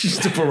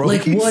just the pierogies.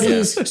 Like, what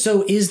is,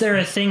 so is there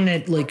a thing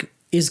that, like,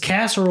 is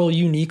casserole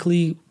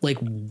uniquely, like,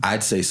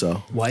 I'd say so.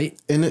 white?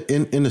 in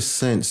a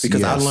sense,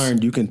 Because I yes.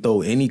 learned you can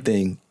throw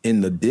anything in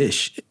the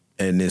dish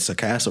and it's a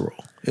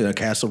casserole. In a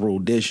casserole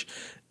dish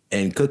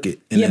and cook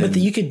it. And Yeah, but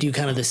then you could do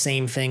kind of the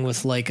same thing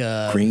with, like,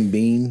 a, green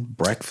bean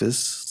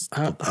breakfast.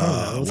 I don't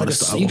know. With what like is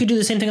the you other could do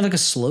the same thing with, like, a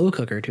slow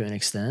cooker to an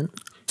extent.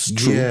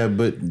 Yeah,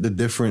 but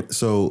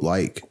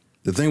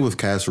the thing with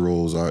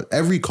casseroles are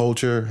every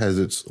culture has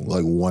its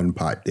like one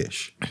pot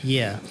dish.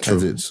 Yeah.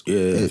 Has its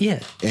Yeah.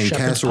 and Shepherd's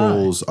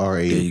casseroles are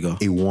you go.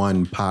 a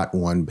one pot,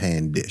 one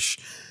pan dish.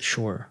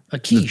 Sure. A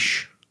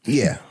quiche.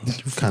 Yeah.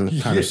 kind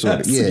of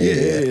sort of.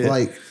 Yeah.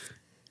 Like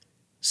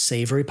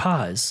Savory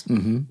pies.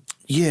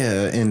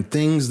 yeah, and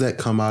things that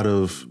come out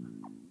of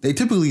they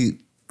typically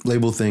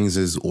label things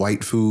as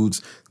white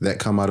foods that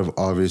come out of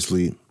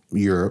obviously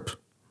Europe.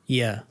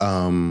 Yeah.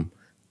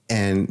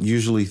 And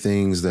usually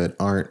things that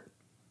aren't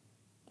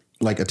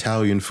like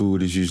Italian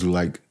food is usually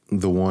like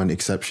the one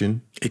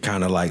exception. It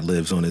kind of like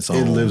lives on its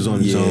own. It lives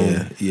on its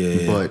own.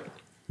 Yeah. But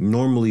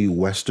normally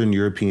Western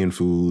European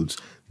foods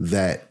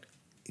that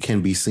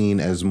can be seen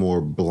as more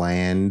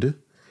bland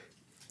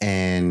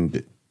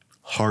and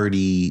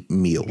hearty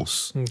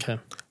meals. Okay.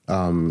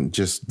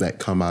 Just that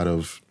come out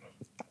of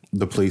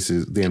the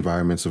places, the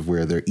environments of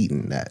where they're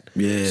eating at.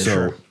 Yeah, So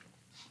sure.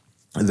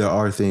 there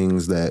are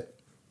things that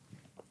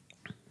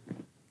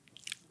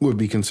would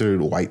be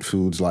considered white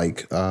foods,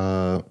 like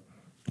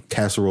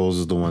casseroles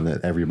is the one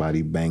that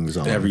everybody bangs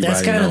on. Everybody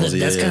That's kind of knows,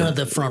 that's yeah. kind of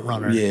the front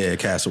runner. Yeah,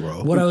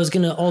 casserole. What I was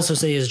gonna also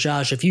say is,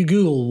 Josh, if you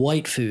Google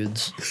white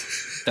foods,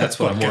 That's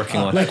what I'm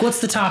working on. like,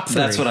 what's the top three?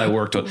 That's what I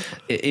worked on.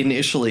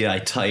 Initially, I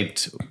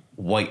typed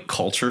white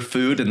culture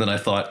food, and then I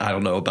thought, I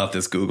don't know about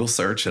this Google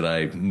search, and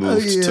I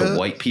moved to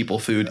white people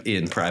food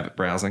in private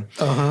browsing.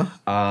 And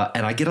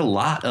I get a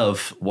lot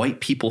of white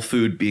people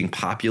food being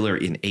popular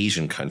in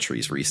Asian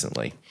countries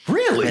recently.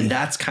 Really? And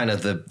that's kind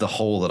of the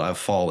hole that I've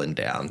fallen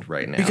down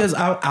right now. Because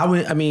I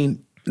would, I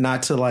mean,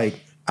 not to like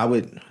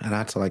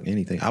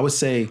anything. I would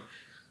say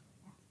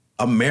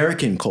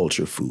American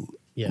culture food,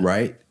 Yeah.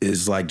 right?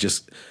 Is like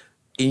just,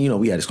 and, you know,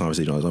 we had this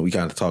conversation. We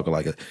kind of talk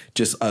like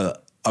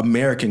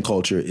American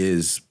culture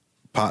is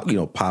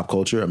pop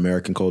culture,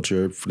 American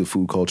culture, the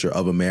food culture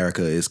of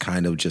America is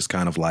kind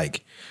of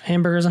like,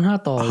 hamburgers and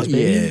hot dogs,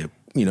 baby.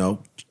 yeah,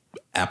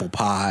 apple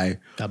pie.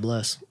 God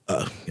bless.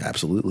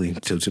 Absolutely.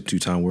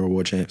 Two-time World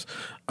War champs.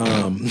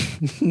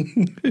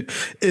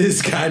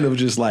 It's kind of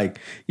just like,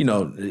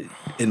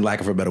 in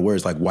lack of a better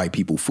words, like white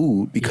people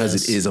food because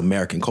Yes. it is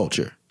American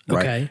culture,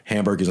 right? Okay.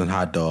 Hamburgers and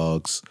hot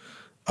dogs,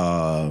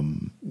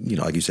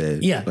 like you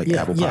said, Yeah, like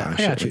yeah, apple yeah,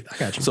 pie. I got you, I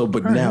got you. So,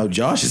 but now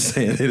Josh is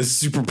saying it is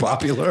super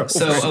popular.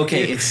 So,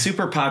 okay, it's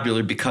super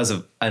popular because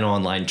of an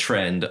online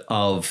trend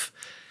of,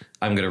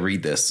 I'm going to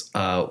read this.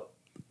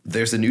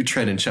 There's a new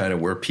trend in China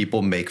where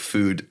people make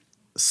food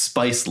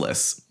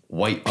spiceless,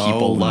 white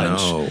people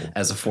lunch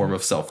as a form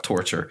of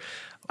self-torture.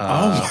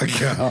 Oh my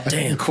God.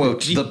 Damn.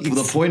 Quote,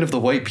 the point of the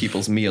white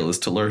people's meal is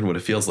to learn what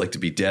it feels like to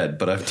be dead,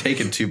 but I've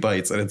taken 2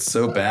 bites and it's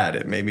so bad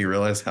it made me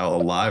realize how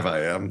alive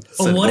I am.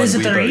 Oh, what is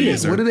it they're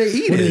eating? What are they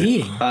eating? What are they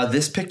eating?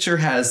 This picture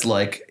has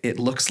it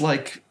looks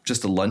like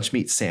just a lunch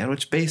meat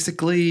sandwich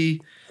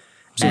basically.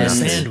 So a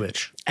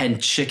sandwich. And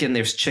chicken,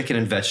 there's chicken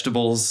and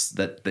vegetables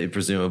that they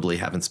presumably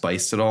haven't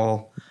spiced at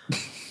all.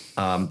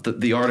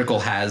 The article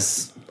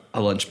has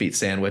a lunch meat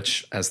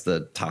sandwich as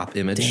the top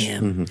image.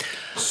 Damn.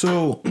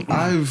 So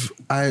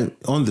I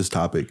on this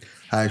topic,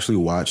 I actually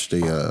watched a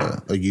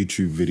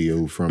YouTube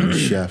video from a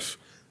chef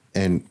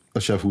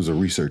who's a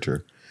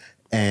researcher,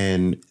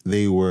 and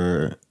they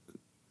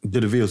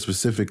did a video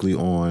specifically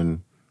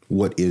on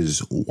what is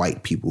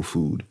white people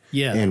food,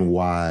 and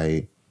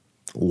why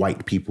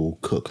white people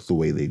cook the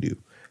way they do.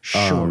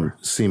 Sure.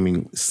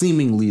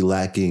 Seemingly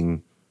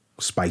lacking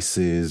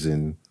spices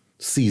and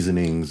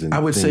seasonings and I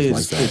would say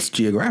things like that. it's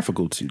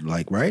geographical too,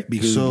 like, right?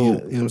 Because So you know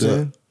what I'm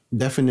saying? the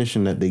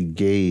definition that they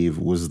gave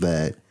was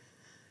that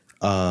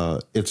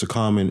it was a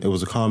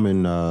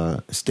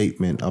common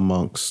statement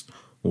amongst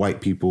white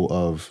people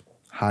of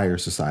higher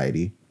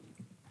society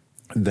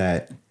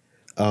that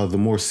the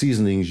more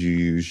seasonings you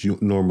use,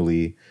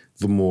 normally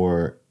the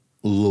more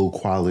low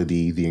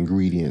quality the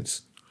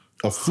ingredients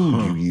of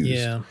food you use,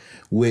 Yeah.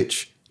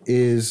 which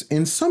is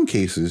in some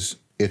cases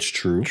it's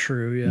true.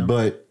 True, yeah.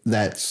 But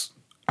that's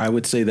I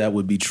would say that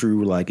would be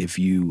true. Like if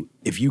you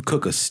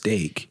cook a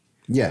steak,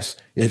 yes.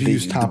 If you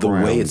use top the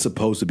around, way it's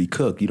supposed to be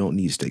cooked, you don't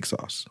need steak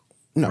sauce.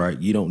 No. Right?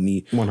 You don't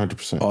need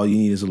 100%. All you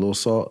need is a little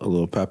salt, a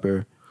little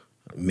pepper,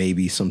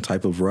 maybe some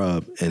type of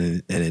rub,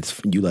 and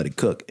it's you let it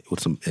cook with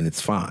some, and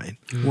it's fine.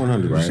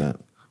 100%.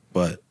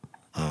 But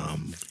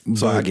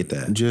so I get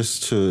that.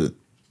 Just to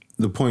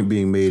the point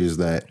being made is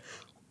that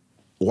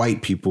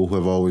white people who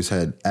have always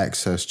had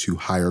access to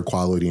higher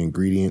quality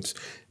ingredients,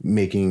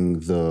 making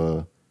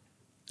the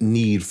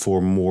need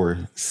for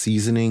more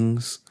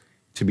seasonings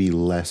to be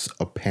less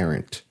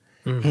apparent.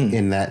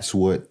 And that's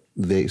what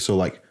so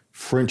like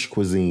French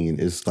cuisine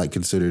is like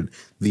considered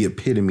the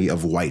epitome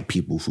of white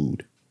people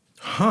food.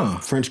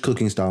 French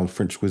cooking style and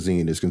French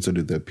cuisine is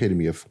considered the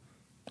epitome of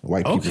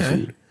white people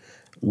food.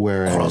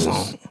 Whereas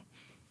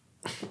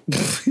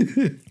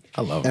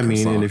I love. I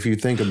mean, and if you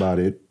think about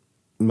it,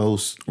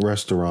 most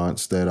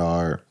restaurants that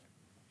are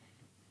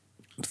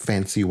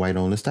fancy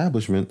white-owned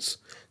establishments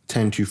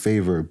tend to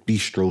favor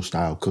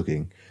bistro-style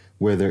cooking,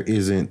 where there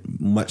isn't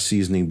much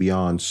seasoning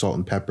beyond salt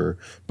and pepper,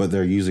 but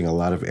they're using a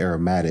lot of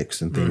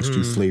aromatics and things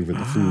to flavor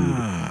the food.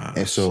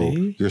 And so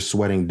you're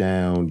sweating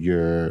down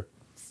your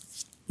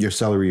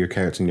celery, your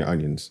carrots, and your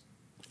onions,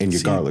 and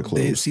your garlic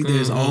cloves.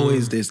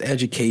 There's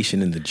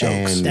education in the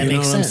jokes. And That you know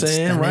makes what I'm sense.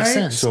 saying, That right? makes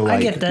sense. So I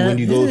like get that. when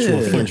you go to a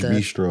I get French that.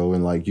 bistro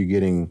and like you're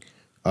getting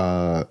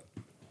a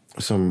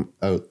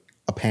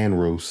pan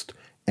roast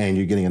and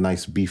you're getting a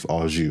nice beef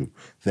au jus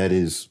that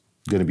is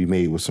going to be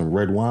made with some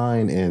red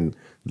wine and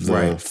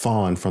the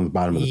fawn from the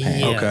bottom of the pan.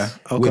 Yes.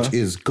 Okay. Which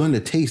is going to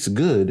taste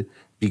good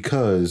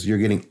because you're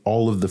getting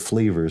all of the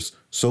flavors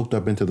soaked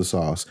up into the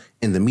sauce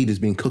and the meat is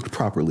being cooked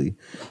properly.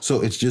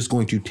 So it's just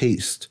going to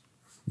taste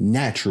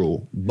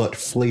natural but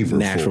flavorful.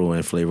 Natural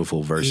and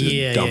flavorful versus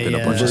dumping a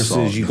bunch of Versus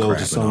salt. you and go crap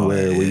to and all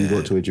somewhere that. where you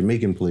go to a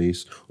Jamaican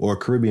place or a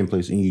Caribbean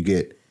place and you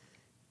get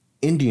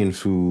Indian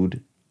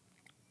food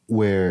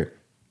where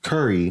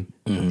curry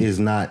is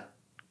not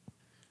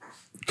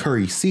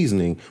curry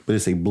seasoning, but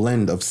it's a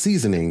blend of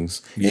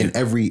seasonings, and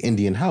every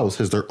Indian house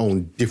has their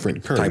own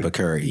different curry. type of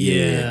curry.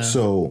 Yeah.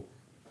 So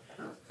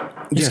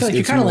It's like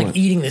you're kind of like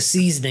eating the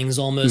seasonings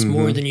almost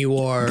more than you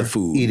are The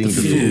food. eating the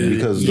food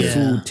because the Yeah.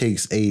 food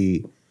takes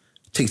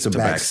a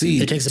back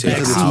seat. It takes a because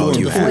back it's seat more to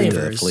the important.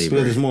 flavors.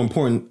 Because it's more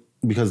important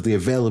because the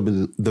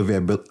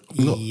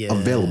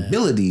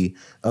availability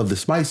of the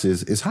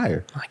spices is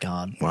higher. My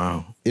God,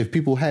 Wow. If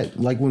people had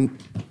like when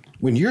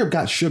Europe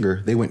got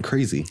sugar, they went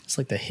crazy. it's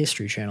like the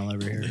History Channel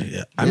over here.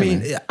 Yeah. I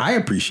mean, I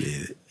appreciate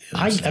it. You know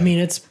what I'm saying? I mean,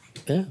 it's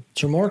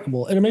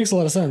remarkable, and it makes a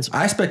lot of sense.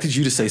 I expected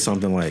you to say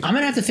something like, I'm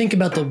gonna have to think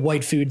about the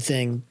white food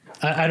thing.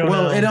 I don't know.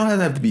 well, it don't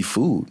have to be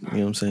food. You know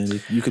what I'm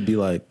saying? You could be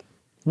like,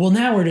 Well,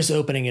 now we're just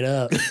opening it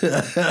up.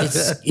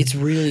 It's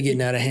really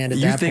getting out of hand at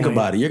you that think point.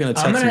 about it. You're going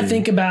to text I'm going me to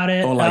think about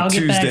it. on like I'll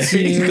get back Tuesday.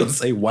 to you. You're going to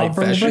say white We'll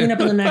bring fashion. it up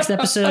in the next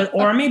episode,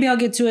 or maybe I'll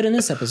get to it in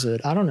this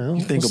episode. I don't know.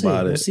 think We'll see.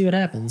 about it. We'll see what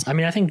happens. I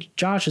mean, I think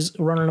Josh is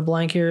running a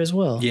blank here as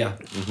well. Yeah.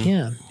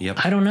 Yeah. Yep.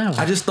 I don't know.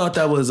 I just thought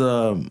that was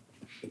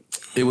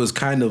it was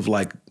kind of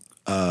like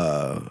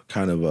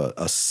kind of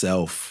a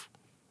self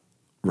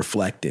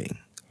reflecting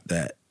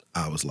that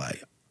I was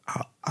like,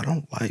 I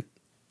don't like.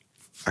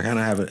 I kind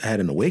of had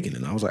an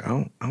awakening. I was like, I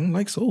don't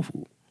like soul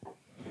food.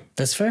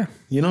 That's fair.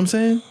 You know what I'm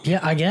saying? Yeah,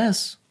 I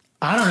guess.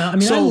 I don't know. I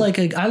mean, So-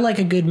 I like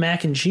a good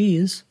mac and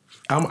cheese.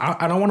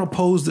 I don't want to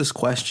pose this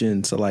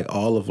question to like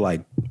all of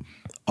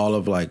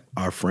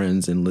our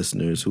friends and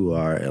listeners who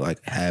are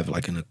like have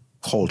like in a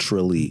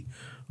culturally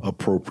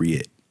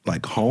appropriate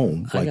like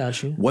home. I Like,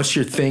 got you. what's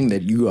your thing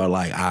that you are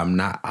like?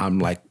 I'm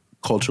like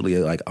culturally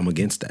like I'm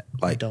against that.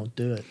 Like, Don't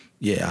do it.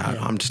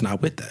 I'm just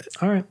not with that.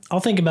 All right. I'll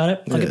think about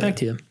it. I'll get back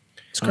to you.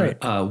 It's great.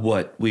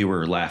 What we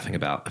were laughing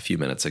about a few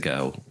minutes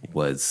ago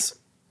was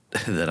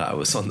that I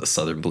was on the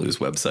Southern Blues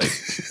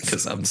website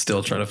because I'm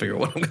still trying to figure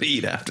out what I'm going to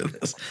eat after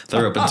this.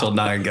 They're open until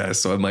 9,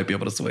 guys, so I might be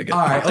able to swing it. All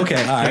right, okay,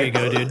 all right.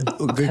 There you go,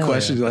 dude. Good Hell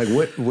question. Like,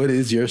 what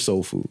is your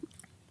soul food?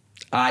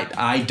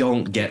 I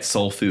don't get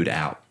soul food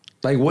out.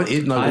 Like, what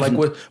is I've-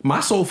 what?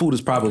 My soul food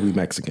is probably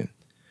Mexican.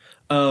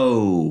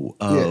 Oh,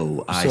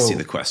 Yeah. I So- see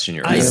the question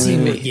you're I see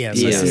asking. what, yes,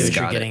 I Yes, see what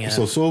you're got it. getting at.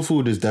 So soul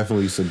food is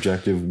definitely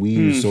subjective. We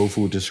use soul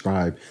food to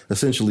describe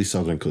essentially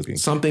Southern cooking.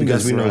 Something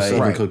because we that's know right.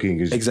 Southern Right. cooking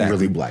is Exactly.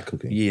 really black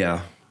cooking.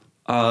 Yeah.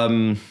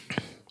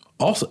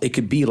 Also, it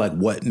could be like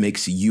what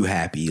makes you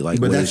happy. Like,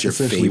 But what that's is your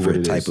essentially what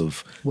favorite it type is.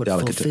 of What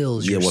delicacy?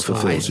 fulfills Yeah, your what soul.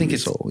 fulfills I think your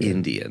it's soul. Yeah.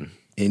 Indian.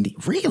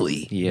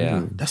 Really?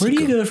 Yeah. That's Where a do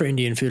you good- go for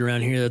Indian food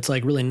around here that's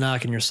like really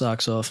knocking your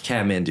socks off?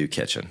 Kathmandu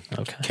Kitchen.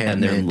 Okay.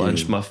 And their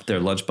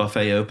Kathmandu. lunch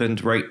buffet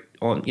opened right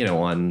on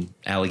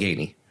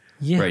Allegheny,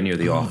 Yeah. right near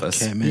the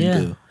office. Kathmandu.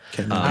 Yeah.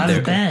 Kathmandu.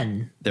 I've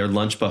been. Their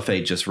lunch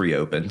buffet just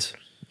reopened.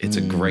 It's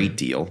a great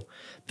deal.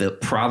 The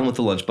problem with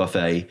the lunch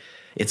buffet,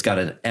 it's got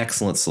an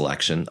excellent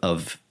selection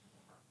of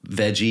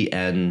veggie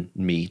and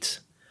meat.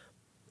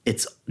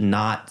 It's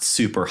not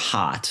super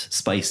hot,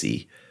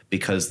 spicy,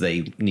 because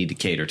they need to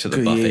cater to the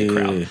Yeah, buffet yeah,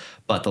 crowd. yeah.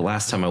 But the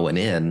last time I went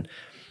in,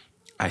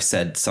 I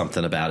said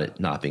something about it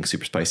not being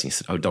super spicy. He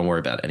said, "Oh, don't worry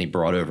about it." And he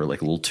brought over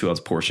like a little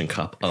 2-ounce portion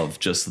cup of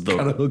just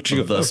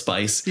the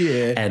spice.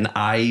 Yeah. And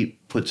I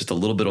put just a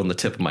little bit on the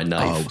tip of my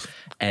knife,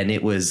 and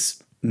it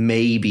was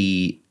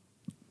maybe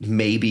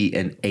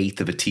an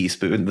eighth of a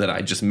teaspoon that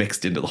I just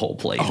mixed into the whole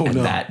plate, and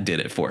that did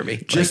it for me.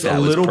 Just that a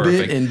little was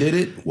bit and did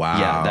it? Wow.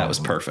 Yeah, that was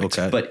perfect.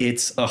 Okay. But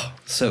it's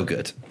so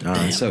good.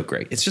 So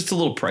great. It's just a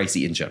little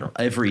pricey in general.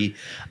 Every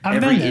I've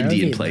been there,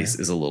 Indian place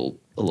is a little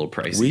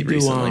pricey We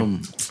recently.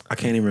 do. I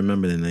can't even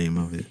remember the name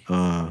of it.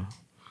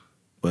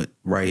 But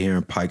right here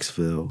in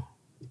Pikesville,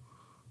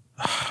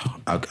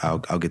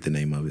 I'll get the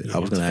name of it. I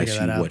was going to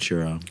ask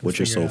you what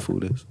your soul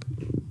food is.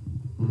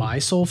 My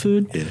soul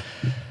food? Yeah.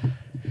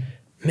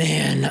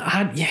 Man,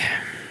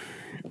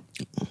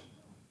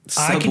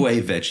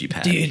 Subway veggie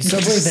patty. dude,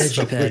 Subway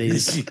veggie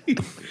patties.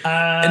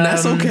 And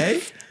that's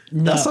okay.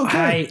 No, That's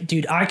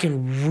okay. I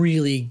can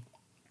really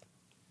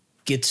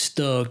get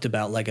stoked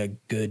about like a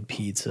good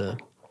pizza.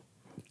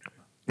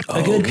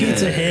 A good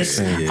pizza hits.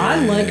 Yeah.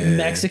 I like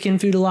Mexican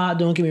food a lot.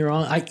 Don't get me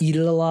wrong. I eat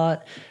it a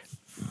lot.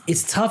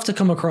 It's tough to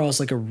come across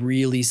like a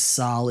really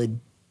solid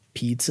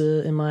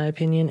pizza, in my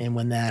opinion. And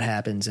when that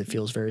happens, it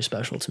feels very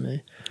special to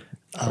me.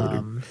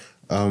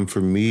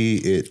 For me,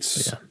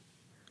 it's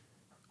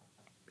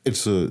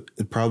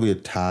probably a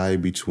tie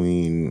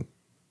between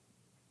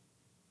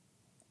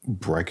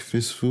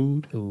breakfast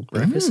food. Ooh,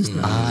 breakfast is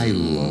nice. I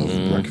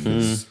love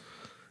breakfast.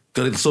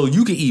 So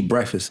you can eat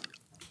breakfast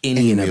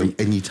any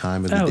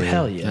time of the day. Oh,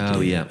 hell yeah.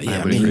 Oh, yeah. Yeah, I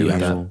I would mean, agree with you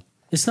that. know,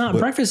 It's not,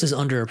 breakfast is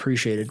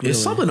underappreciated, really.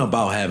 There's something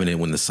about having it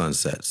when the sun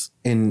sets.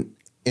 And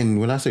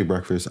when I say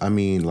breakfast, I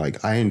mean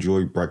like I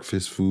enjoy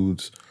breakfast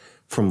foods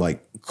from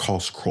like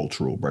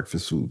cross-cultural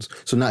breakfast foods.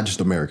 So not just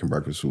American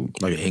breakfast food.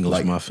 Like an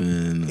English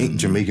muffin.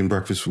 Jamaican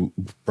breakfast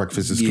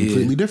is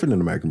completely different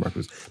than American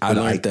breakfast. I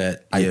like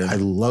that. Yeah. I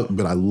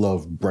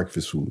love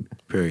breakfast food.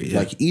 Period. Yeah.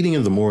 Like eating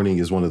in the morning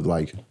is one of the,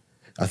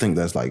 I think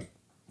that's like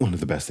one of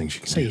the best things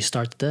you can So do. you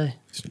start the day.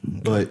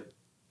 But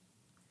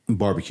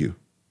barbecue.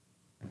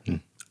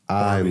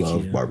 I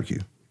love barbecue.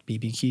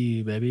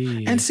 BBQ,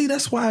 baby. And see,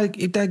 that's why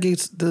that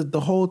gets the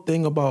whole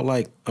thing about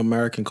like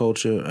American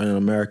culture and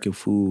American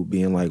food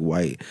being like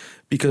white,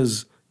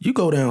 because you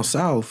go down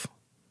south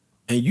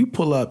and you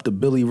pull up the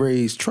Billy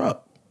Ray's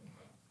truck,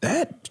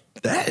 that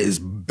is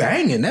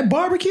banging. That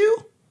barbecue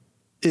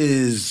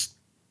is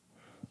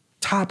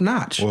top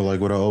notch. Or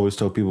like what I always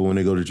tell people when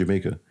they go to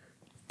Jamaica,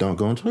 don't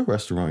go into a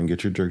restaurant and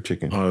get your jerk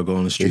chicken. Or go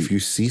on the street. If you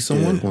see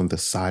someone on the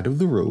side of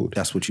the road,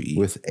 That's what you eat.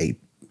 with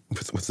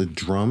a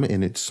drum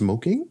and it's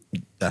smoking,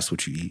 That's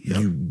what you eat.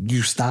 Yep.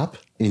 you stop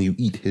and you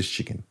eat his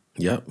chicken.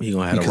 Yep. You're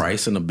gonna have Because the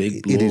rice in a big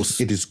It little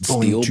is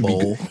going steel to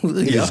bowl. be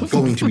good. It is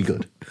going to be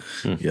good.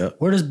 Yep.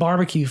 Where does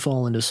barbecue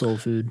fall into soul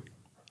food?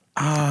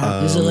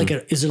 Is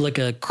it like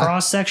a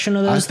cross section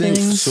of those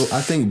things?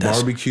 I think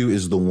barbecue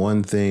is the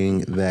one thing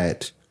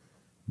that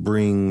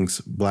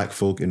brings black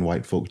folk and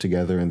white folk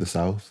together in the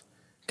South.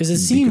 Because it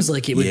seems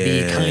like it would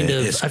be kind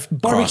it's of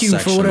barbecue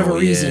for whatever cross-sectional,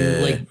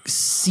 reason. Like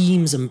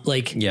seems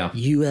like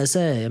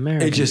USA,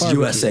 American. It's just barbecue.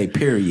 USA,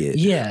 period.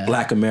 Yeah.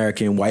 Black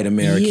American, white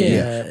American.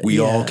 Yeah, We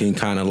all yeah. can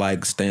kind of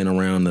like stand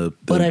around the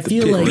But I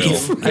feel pit like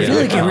grill.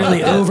 it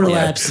really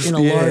overlaps in a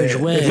large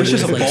way. Which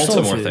is a with, like, soul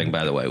Baltimore food. thing,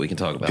 by the way. We can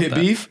talk about Pit that.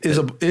 beef is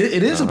it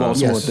is a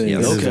Baltimore Yes, thing. it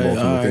is a Okay,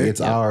 Baltimore all thing.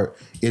 right.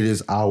 It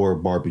is our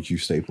barbecue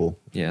staple.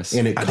 Yes.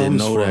 And it I comes didn't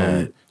know from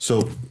that.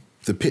 so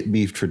the pit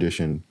beef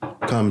tradition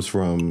comes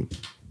from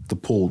the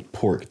pulled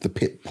pork, the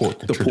pit pork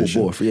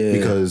tradition. pork, yeah.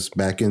 Because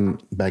back in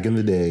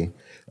the day,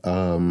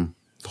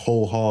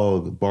 whole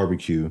hog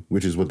barbecue,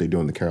 which is what they do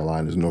in the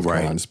Carolinas, North Right.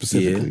 Carolina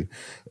specifically,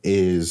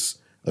 is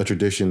a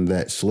tradition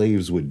that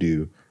slaves would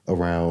do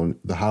around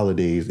the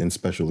holidays and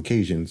special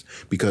occasions,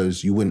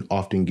 because you wouldn't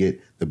often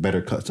get the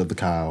better cuts of the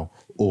cow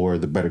or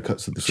the better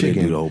cuts of the So they do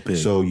chicken. the whole pig.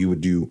 So you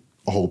would do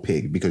a whole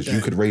pig because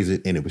you could raise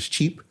it and it was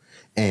cheap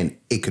and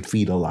it could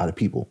feed a lot of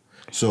people.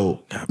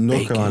 So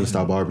North Carolina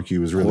style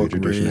barbecue is really a pork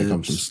tradition that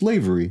comes from ribs,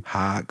 slavery.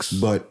 hocks.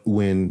 But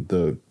when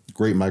the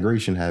Great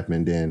Migration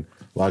happened, then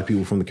a lot of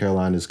people from the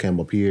Carolinas came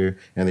up here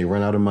and they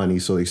run out of money,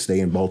 so they stay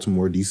in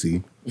Baltimore,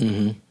 D.C.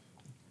 Get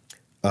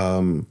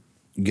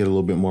a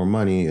little bit more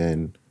money,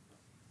 and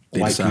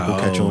white decide, people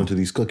catch on to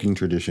these cooking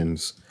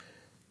traditions.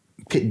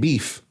 Pit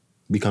beef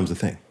becomes a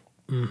thing.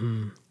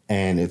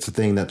 And it's a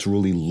thing that's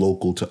really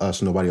local to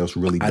us. Nobody else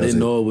really does I didn't it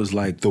know it was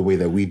like the way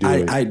that we do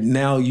it. I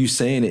now you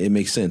saying it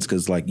makes sense,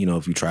 because like, you know,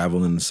 if you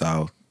travel in the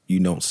South, you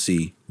don't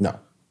see No.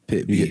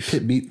 pit You get beef.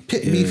 pit beef.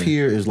 Pit beef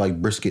here is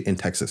like brisket in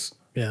Texas.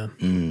 Yeah.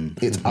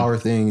 It's our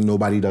thing.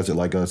 Nobody does it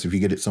like us. If you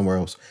get it somewhere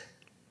else,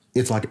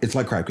 it's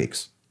like crab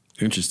cakes.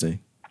 Interesting.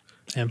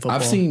 And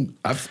football.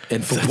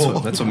 And football.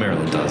 That's what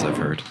Maryland does, I've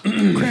heard.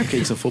 Crab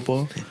cakes and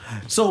football.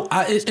 So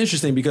it's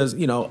interesting because,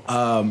 you know,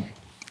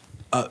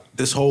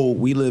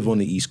 we live on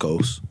the East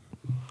Coast.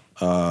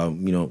 You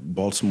know,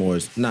 Baltimore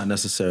is not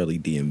necessarily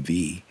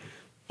DMV,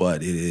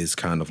 but it is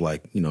kind of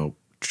like, you know,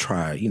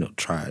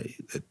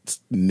 it's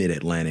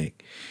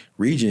mid-Atlantic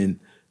region.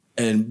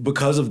 And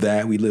because of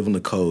that, we live on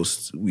the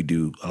coast. We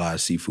do a lot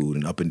of seafood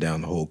and up and down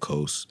the whole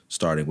coast,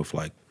 starting with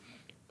like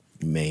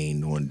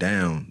Maine on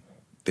down,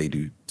 they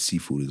do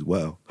seafood as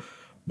well.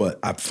 But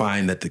I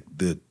find that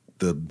the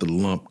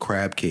lump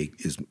crab cake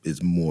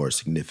is more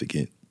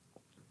significant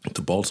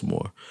to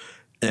Baltimore.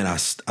 And I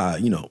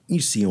you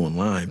see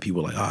online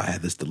people like, oh, I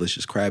had this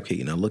delicious crab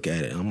cake, and I look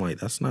at it and I'm like,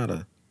 that's not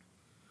a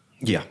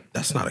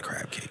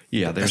crab cake.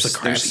 Yeah,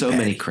 there's so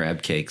many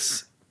crab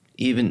cakes,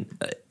 even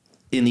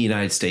in the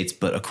United States,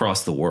 but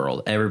across the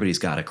world, everybody's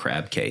got a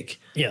crab cake.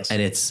 Yes,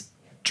 and it's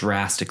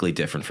drastically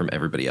different from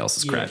everybody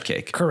else's crab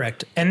cake.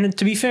 Correct. And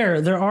to be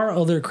fair, there are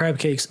other crab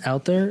cakes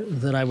out there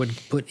that I would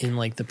put in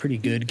like the pretty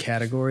good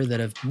category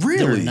that have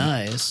they're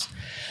nice.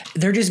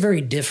 They're just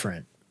very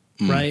different,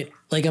 right?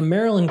 Like a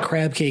Maryland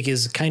crab cake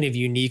is kind of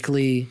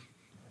uniquely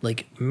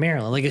like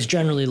Maryland. Like it's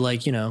generally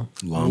like,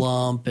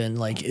 lump and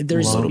like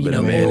there's a little bit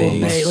of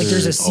mayonnaise, like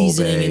there's a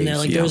seasoning in there.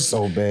 Like there's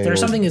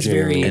something that's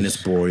very, and it's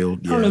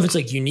broiled. I don't know if it's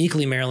like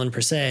uniquely Maryland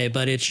per se,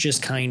 but it's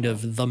just kind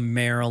of the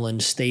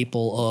Maryland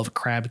staple of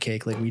crab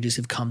cake. Like we just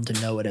have come to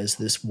know it as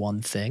this one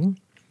thing.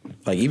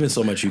 Like even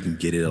so much you can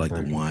get it at like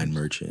the wine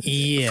merchant.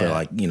 Yeah. For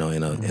like, in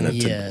a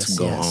to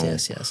go home.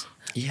 Yes.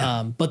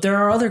 Yeah. But there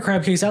are other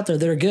crab cakes out there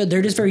that are good.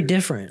 They're just very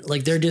different.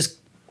 Like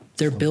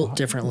they're built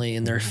differently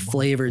and they're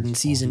flavored and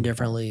seasoned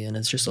differently, and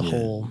it's just a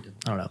whole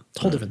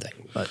different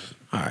thing. But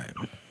all right,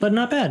 but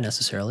not bad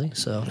necessarily.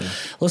 So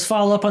let's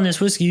follow up on this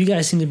whiskey. You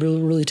guys seem to be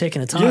really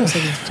taking a time.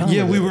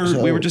 Yeah, we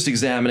were just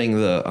examining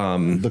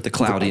the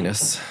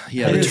cloudiness.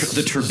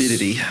 The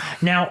turbidity.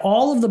 Now,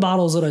 all of the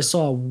bottles that I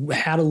saw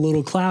had a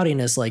little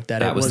cloudiness like that.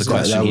 That was the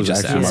question. That was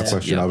actually my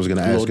question. I was going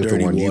to ask if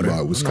the one you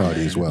bought was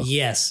cloudy as well.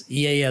 Yes.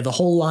 Yeah. The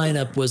whole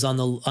lineup was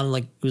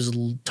it was a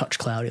little touch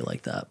cloudy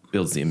like that.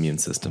 Builds the immune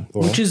system,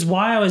 which is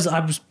why I was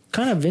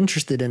kind of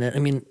interested in it. I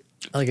mean,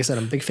 like I said,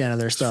 I'm a big fan of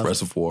their stuff.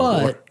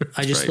 But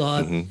I just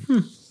thought,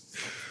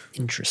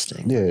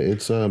 interesting. Yeah,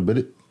 it's but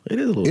it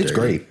is a little. It's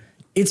dirty. Great.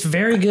 It's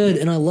very good,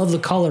 and I love the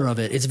color of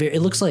it.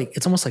 It looks like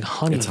it's almost like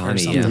honey. It's honey,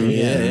 or something.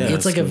 Yeah.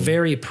 It's like a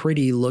very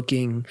pretty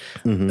looking.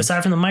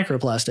 Aside from the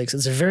microplastics,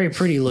 it's a very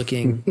pretty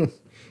looking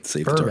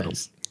Save bourbon. the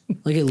turtles.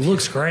 Like it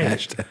looks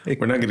great.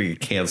 We're not going to get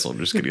canceled.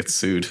 We're just going to get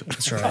sued.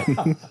 That's right.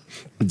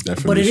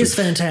 But it is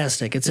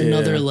fantastic. It's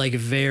another like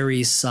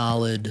very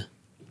solid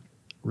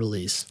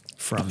release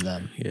from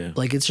them. Yeah.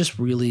 Like it's just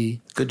really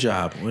good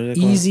job.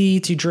 Easy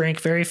to drink,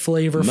 very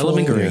flavorful.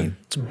 Melon green.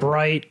 It's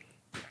bright.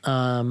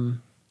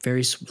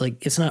 Very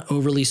like it's not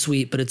overly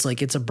sweet, but it's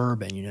like it's a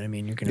bourbon. You know what I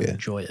mean? You're gonna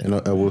enjoy it. And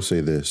I will say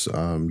this: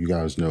 you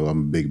guys know I'm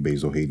a big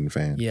Basil Hayden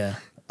fan. Yeah.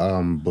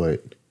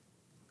 But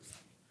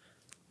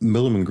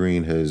Milliman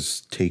Green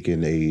has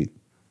taken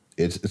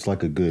it's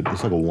like a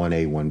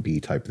 1A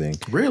 1B type thing.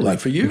 Really? Like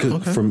for you?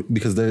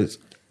 Because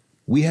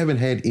we haven't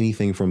had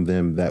anything from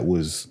them that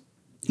was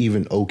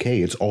even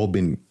okay. It's all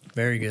been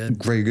very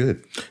good. Very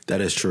good. That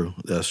is true.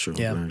 That's true.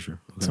 Yeah. Very true.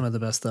 Okay. Some of the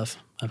best stuff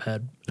I've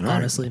had,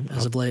 honestly,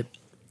 as of late.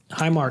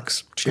 High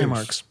marks. Cheers. High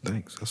marks.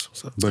 Thanks. That's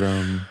what's up. But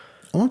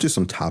on to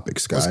some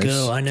topics, guys. Let's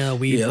go. I know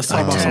we let's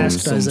talk about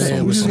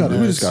some we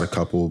just got a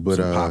couple, but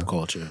pop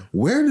culture.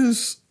 Where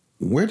does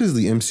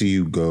the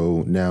MCU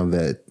go now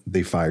that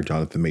they fired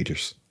Jonathan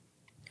Majors?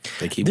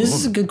 This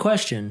is a good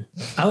question.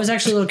 I was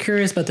actually a little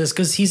curious about this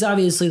because he's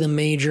obviously the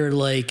major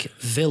like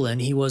villain.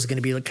 He was going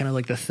to be like kind of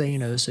like the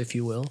Thanos, if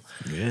you will.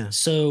 Yeah.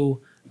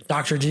 So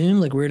Doctor Doom,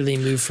 like where do they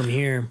move from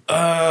here?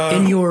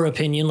 In your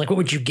opinion, like what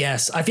would you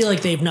guess? I feel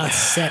like they've not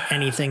set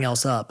anything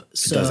else up.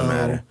 So it doesn't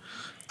matter.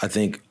 I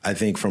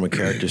think from a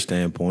character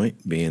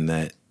standpoint, being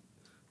that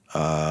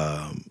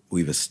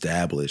we've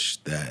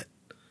established that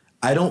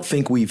I don't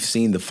think we've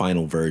seen the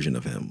final version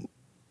of him,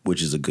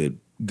 which is a good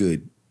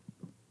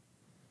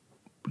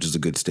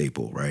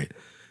staple, right?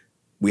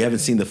 We haven't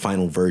seen the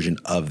final version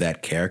of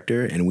that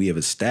character, and we have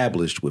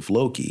established with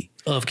Loki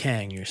of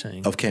Kang. You're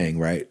saying of Kang,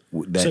 right?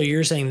 So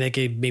you're saying they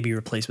could maybe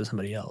replace with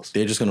somebody else.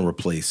 They're just going to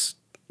replace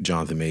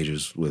Jonathan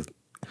Majors with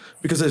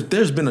because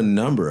there's been a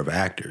number of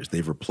actors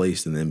they've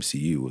replaced in the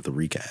MCU with a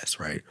recast,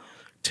 right?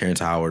 Terrence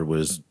Howard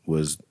was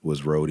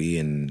Rhodey,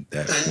 and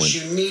that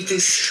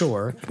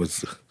sure.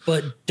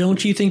 But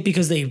don't you think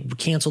because they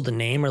canceled the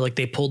name or like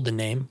they pulled the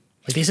name?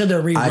 Like they said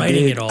they're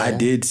rewriting it all. I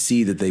did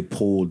see that they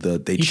pulled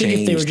they changed think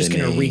if they were just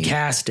going to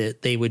recast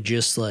it, they would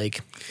just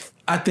like.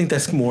 I think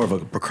that's more of a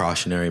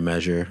precautionary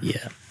measure.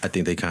 Yeah. I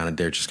think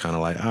they're just kind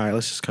of like, all right,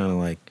 let's just kind of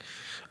like.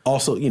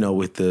 Also,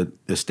 with the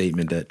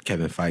statement that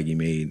Kevin Feige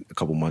made a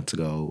couple months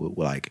ago,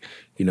 like,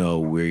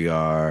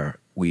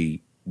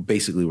 we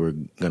basically we're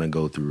gonna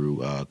go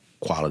through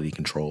quality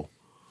control.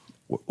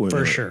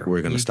 For sure,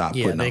 we're gonna stop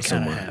putting out so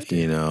much,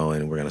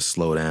 and we're gonna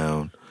slow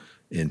down.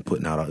 And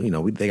putting out,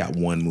 they got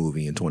one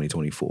movie in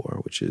 2024,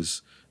 which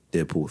is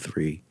Deadpool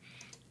 3,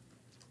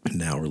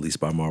 now released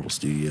by Marvel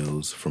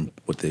Studios from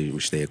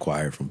which they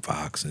acquired from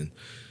Fox, and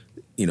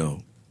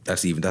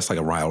that's like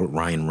a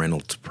Ryan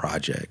Reynolds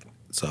project.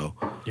 So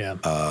yeah,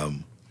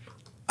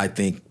 I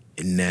think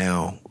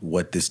now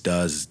what this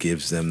does is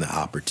gives them the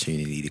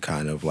opportunity to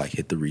kind of like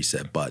hit the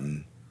reset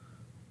button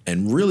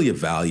and really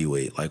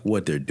evaluate like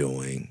what they're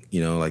doing.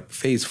 Like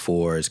Phase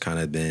 4 has kind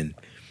of been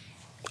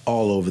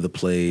all over the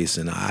place,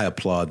 and I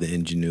applaud the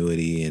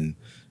ingenuity and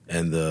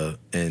and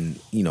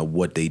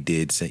what they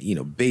did.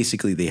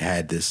 Basically they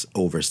had this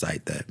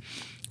oversight that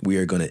we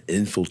are going to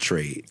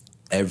infiltrate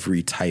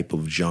every type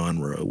of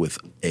genre with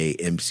a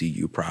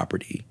MCU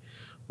property,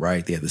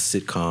 right? They have the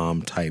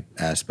sitcom type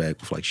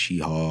aspect with like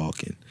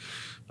She-Hulk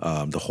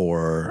and the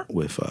horror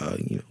with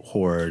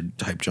horror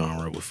type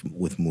genre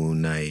with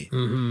Moon Knight,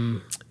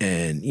 and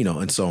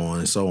and so on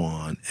and so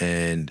on.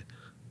 And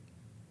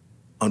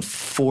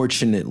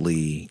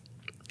unfortunately,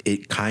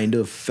 it kind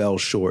of fell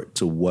short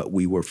to what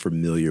we were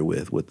familiar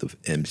with the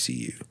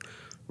MCU,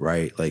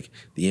 right? Like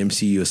the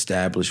MCU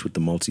established with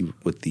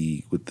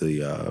the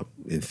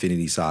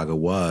Infinity Saga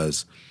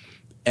was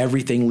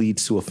everything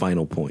leads to a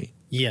final point.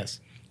 Yes.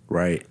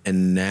 Right.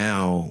 And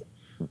now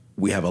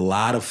we have a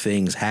lot of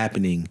things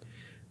happening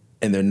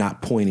and they're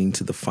not pointing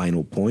to the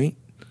final point.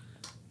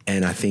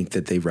 And I think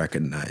that they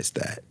recognize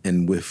that.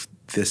 And with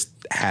this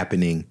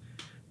happening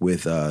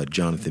with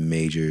Jonathan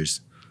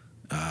Majors,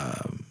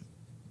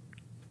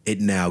 it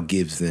now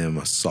gives them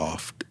a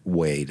soft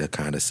way to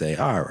kind of say,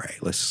 all right,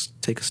 let's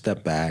take a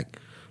step back.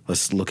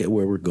 Let's look at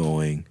where we're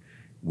going.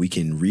 We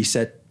can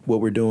reset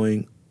what we're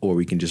doing, or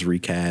we can just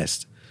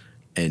recast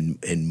and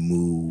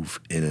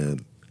move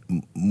in a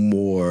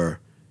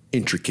more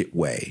intricate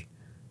way.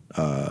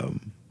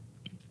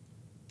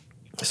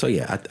 So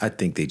yeah, I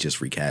think they just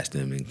recast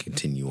him and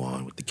continue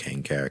on with the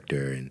Kang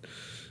character, and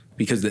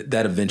because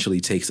that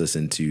eventually takes us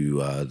into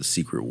the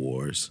Secret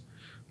Wars,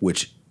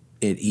 which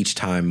each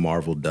time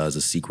Marvel does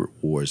a Secret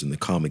Wars in the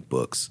comic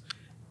books,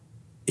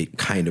 it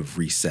kind of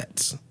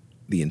resets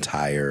the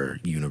entire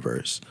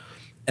universe.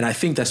 And I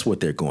think that's what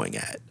they're going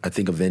at. I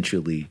think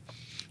eventually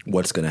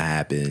what's going to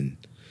happen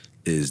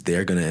is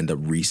they're going to end up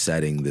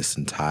resetting this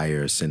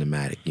entire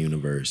cinematic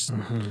universe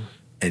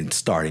and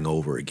starting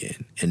over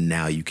again. And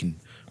now you can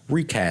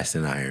recast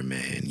an Iron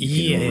Man.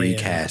 You can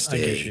recast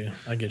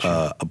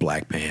a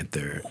Black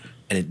Panther.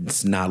 And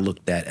it's not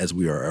looked at as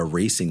we are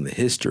erasing the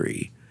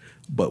history,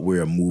 but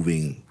we're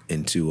moving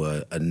into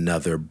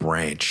another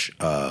branch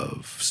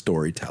of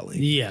storytelling.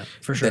 Yeah,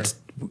 for sure.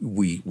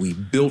 We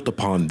built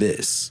upon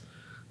this.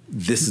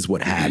 This is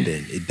what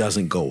happened. It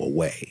doesn't go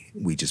away.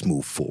 We just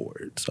move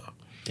forward. So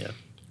yeah,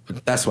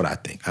 but that's what I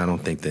think. I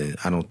don't think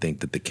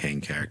that the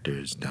Kang character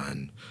is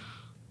done.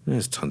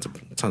 There's tons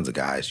of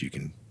guys you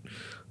can.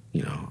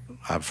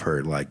 I've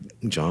heard like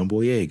John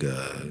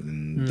Boyega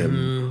and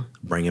them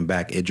bringing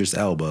back Idris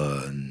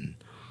Elba and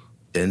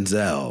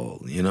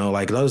Denzel.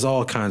 Like those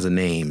all kinds of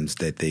names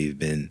that they've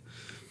been,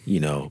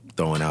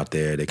 throwing out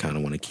there. They kind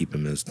of want to keep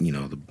him as,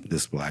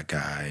 this black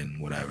guy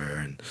and whatever.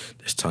 And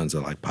there's tons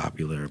of like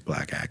popular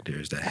black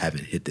actors that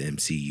haven't hit the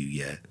MCU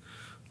yet.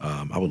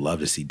 I would love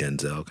to see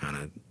Denzel kind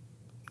of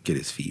get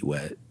his feet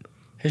wet.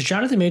 Has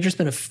Jonathan Majors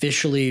been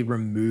officially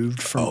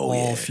removed from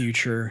all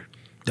future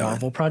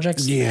Marvel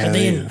projects? Yeah,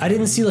 I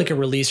didn't see like a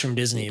release from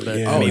Disney, but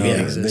maybe it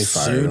exists.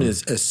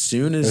 As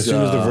soon as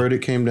the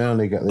verdict came down,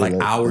 they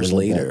hours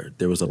later,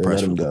 there was a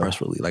press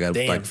release,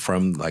 like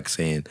from like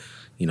saying,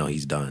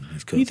 he's done.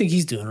 He's What do you think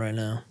he's doing right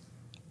now?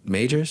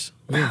 Majors?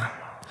 Yeah.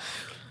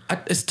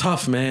 It's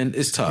tough, man.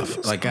 It's tough.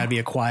 It's got to be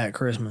a quiet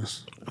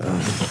Christmas.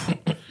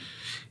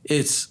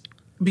 It's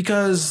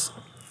because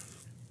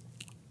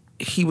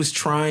he was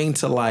trying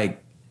to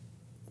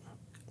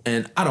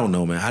and I don't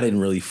know, man. I didn't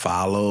really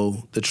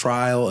follow the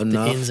trial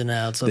enough. The ins and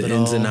outs of it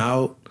all. and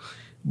out.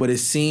 But it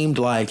seemed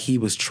like he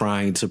was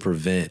trying to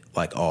prevent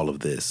all of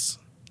this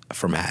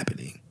from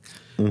happening.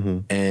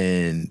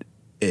 And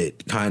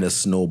it kind of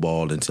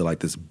snowballed into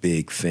this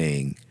big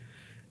thing.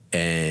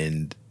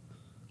 And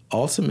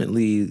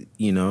ultimately,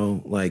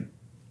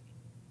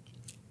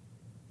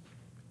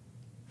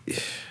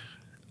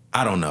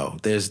 I don't know.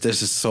 There's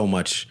just so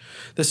much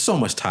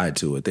tied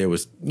to it. There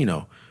was,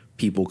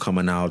 people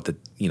coming out that,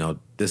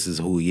 this is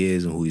who he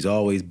is and who he's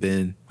always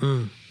been.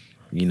 Then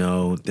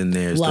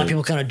there's a lot of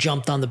people kind of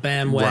jumped on the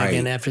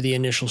bandwagon after the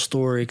initial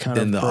story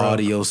then the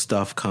audio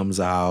stuff comes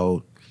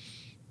out.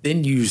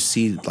 Then you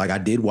see, I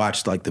did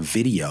watch the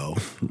video,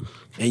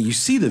 and you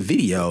see the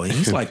video, and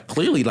he's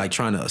clearly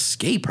trying to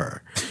escape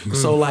her.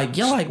 So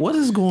you're what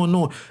is going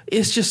on?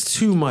 It's just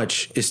too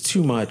much. It's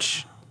too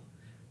much.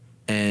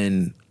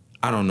 And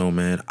I don't know,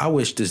 man. I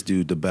wish this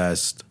dude the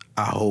best.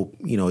 I hope,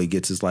 he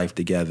gets his life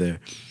together.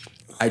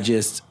 I'm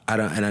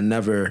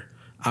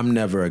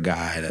never a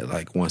guy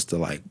that wants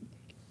to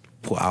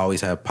pull. I always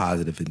have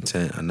positive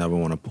intent. I never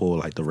want to pull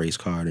the race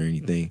card or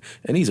anything.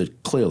 And these are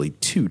clearly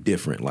two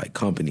different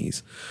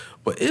companies.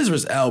 But Ezra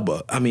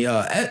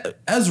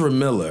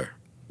Miller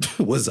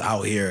was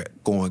out here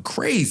going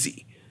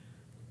crazy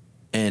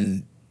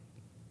and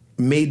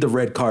made the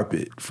red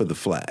carpet for The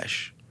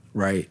Flash,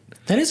 right?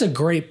 That is a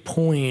great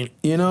point.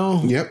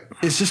 Yep.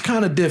 It's just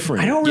kind of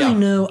different. I don't really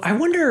know. I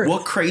wonder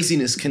what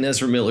craziness can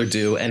Ezra Miller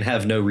do and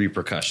have no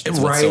repercussions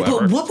right.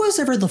 whatsoever. But what was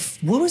ever the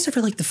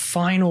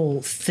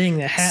final thing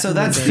that happened? So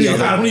that's the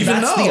other. I don't even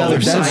know. The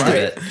other side of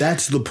it.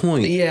 That's the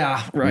point.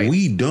 Yeah, right.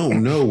 We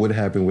don't know what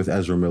happened with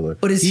Ezra Miller.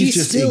 But he's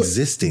just still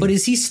existing. But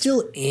is he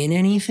still in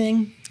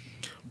anything?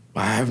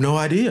 I have no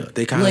idea.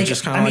 They kind of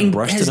just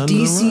brushed has it under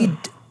DC,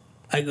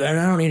 the rug. I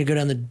don't need to go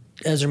down the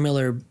Ezra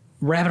Miller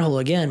rabbit hole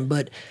again,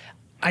 but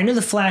I know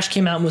the Flash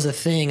came out and was a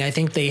thing. I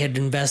think they had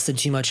invested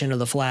too much into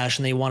the Flash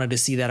and they wanted to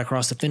see that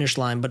across the finish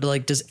line. But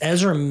like, does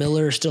Ezra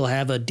Miller still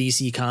have a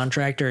DC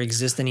contract or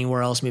exist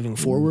anywhere else moving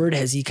forward?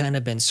 Has he kind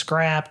of been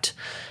scrapped?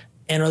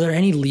 And are there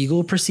any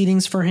legal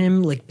proceedings for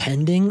him like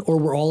pending, or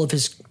were all of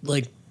his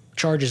like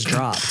charges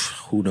dropped?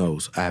 Who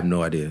knows? I have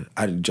no idea.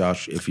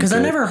 Josh, if you because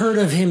I never heard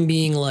of him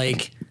being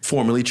like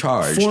formally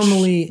charged,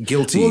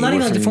 guilty. Well, not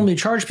even like the formally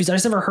charged piece. I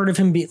just never heard of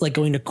him be like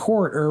going to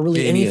court or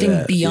really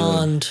anything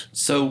beyond. Yeah.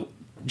 So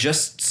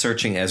just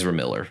searching Ezra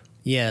Miller,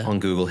 on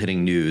Google,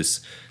 hitting news,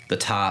 the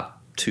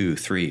top 2,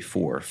 3,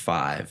 4,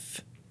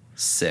 5,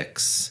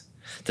 6,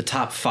 the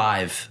top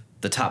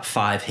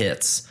five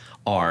hits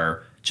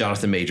are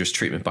Jonathan Majors'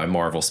 treatment by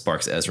Marvel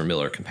sparks Ezra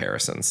Miller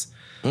comparisons.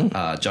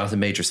 Jonathan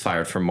Majors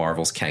fired from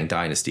Marvel's Kang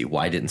Dynasty.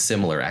 Why didn't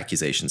similar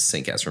accusations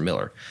sink Ezra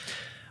Miller?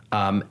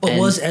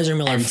 Was Ezra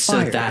Miller fired?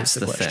 So that's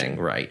the thing,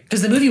 right?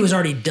 Because the movie was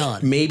already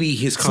done. Maybe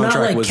his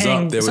contract was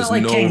up. There was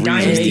no Kang reason.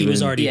 Dynasty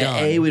was already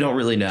done. A, we don't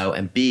really know,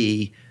 and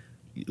B,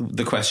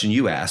 the question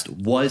you asked,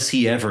 was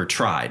he ever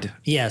tried?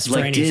 Yes,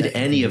 like for anything. did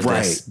any of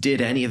this? Did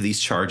any of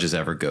these charges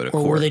ever go to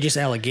court? Or were they just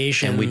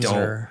allegations? And we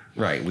don't.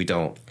 We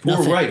don't.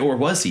 Or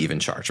was he even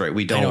charged? Right,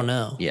 we don't. I don't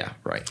know. Yeah,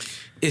 right.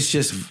 It's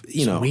just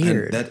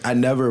weird. that I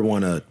never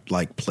want to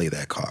like play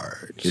that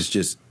card. It's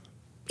just.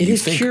 It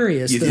is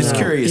curious. It's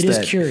curious. It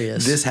is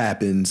curious. This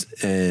happens,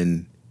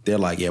 and they're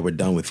like, "Yeah, we're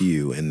done with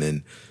you," and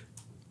then,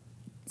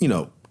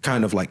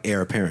 kind of like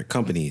heir apparent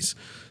companies,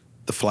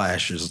 the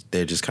Flash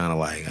they're just kind of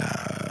like,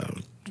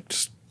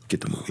 just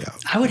get the movie out.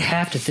 I would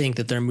have to think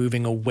that they're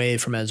moving away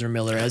from Ezra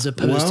Miller as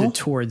opposed to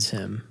towards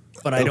him,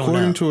 but I don't know.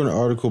 According to an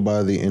article by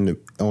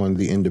on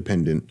the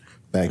Independent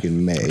back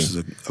in May,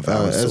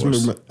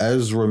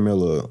 Ezra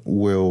Miller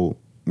will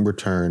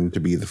return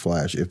to be the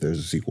Flash if there's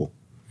a sequel.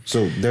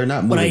 So they're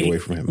not moving away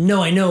from him.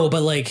 No, I know,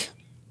 but like,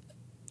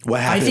 what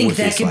happened? I think with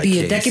that this, could like, be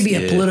case? That could be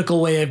a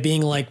political way of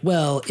being like,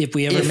 well, if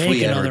we ever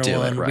make another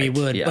one, we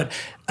would. Yeah. But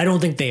I don't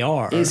think they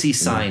are. Is he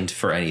signed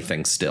for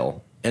anything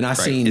still? And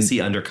is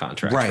he under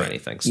contract for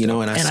anything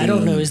still? And I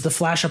don't know. Is the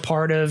Flash a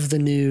part of the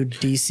new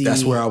DC?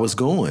 That's where I was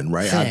going.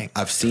 Right, thing?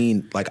 I've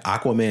seen like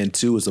Aquaman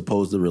 2 is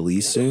supposed to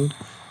release soon.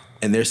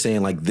 And they're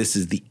saying like this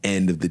is the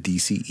end of the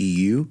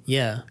DCEU.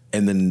 Yeah.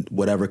 And then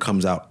whatever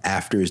comes out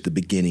after is the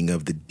beginning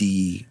of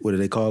the what do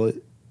they call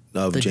it?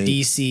 Of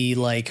DC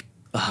like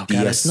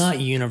it's not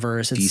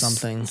universe, it's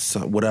something.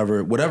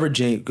 Whatever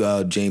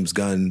James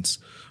Gunn's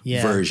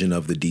version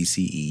of the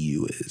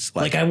DCEU is.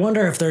 Like I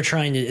wonder if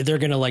they're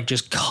gonna like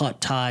just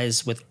cut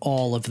ties with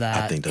all of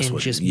that. I think that's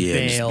just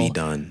bail. Just be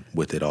done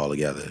with it all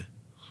together.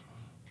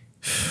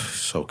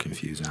 So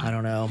confusing. I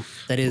don't know.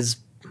 That is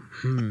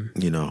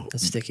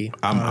that's sticky.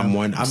 I'm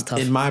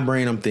in my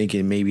brain. I'm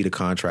thinking maybe the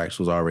contracts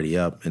was already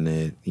up, and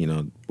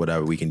then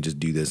whatever, we can just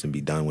do this and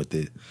be done with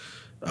it.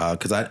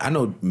 Because I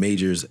know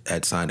Majors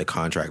had signed a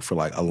contract for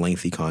like a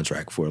lengthy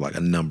contract for like a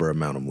number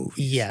amount of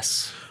movies.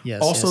 Yes.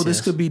 Also,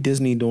 this could be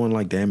Disney doing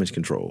like damage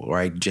control,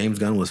 right? James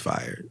Gunn was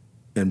fired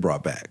and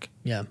brought back.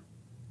 Yeah.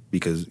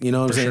 Because you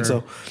know what I'm saying.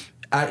 Sure.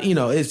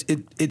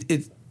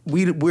 So,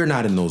 we're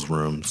not in those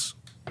rooms.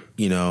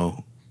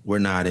 We're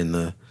not in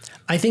the.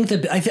 I think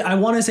I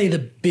want to say the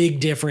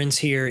big difference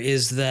here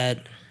is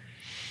that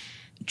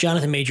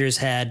Jonathan Majors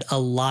had a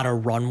lot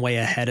of runway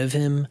ahead of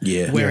him.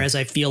 Yeah. Whereas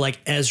I feel like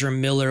Ezra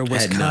Miller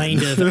was he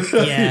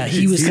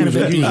was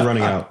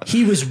running out.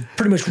 He was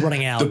pretty much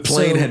running out. The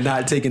plane had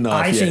not taken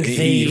off yet. Think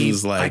he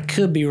was like, I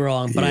could be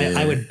wrong, but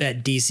I would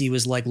bet DC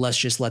was like, let's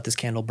just let this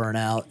candle burn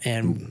out,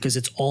 and because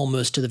it's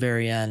almost to the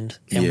very end,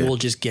 and we'll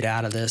just get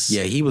out of this.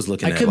 Yeah, he was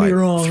looking I at could like be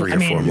wrong. 3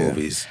 or 4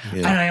 movies.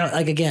 Yeah. And I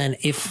like again,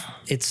 if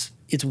it's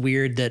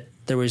weird that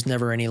there was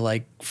never any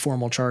like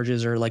formal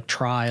charges or like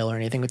trial or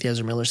anything with the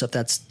Ezra Miller stuff.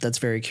 That's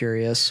very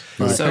curious.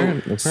 But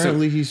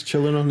apparently he's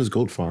chilling on his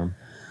goat farm.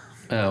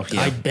 Oh,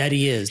 yeah. I bet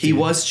he is. He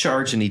was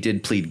charged and he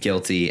did plead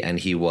guilty, and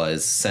he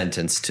was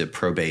sentenced to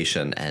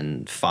probation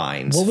and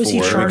fines. What was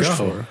he charged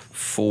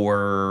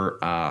for?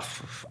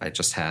 I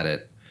just had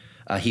it.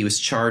 He was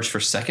charged for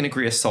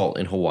second-degree assault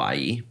in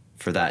Hawaii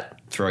for that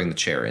throwing the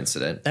chair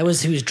incident. That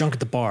was he was drunk at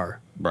the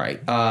bar.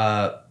 Right.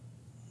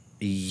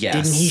 Yes.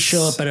 Didn't he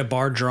show up at a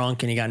bar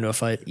drunk and he got into a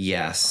fight?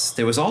 Yes.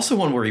 There was also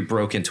one where he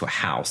broke into a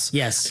house.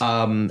 Yes.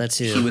 That's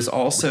it. He was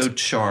also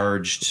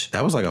charged.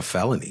 That was like a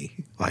felony.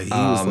 Like he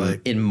was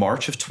like in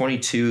March of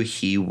 22,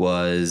 he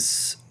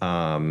was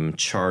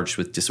charged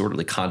with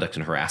disorderly conduct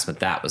and harassment.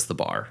 That was the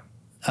bar.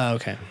 Oh,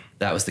 okay.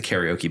 That was the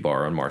karaoke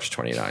bar on March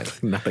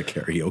 29th. Not a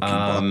karaoke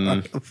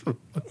bar.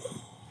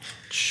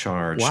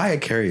 Charged. Why a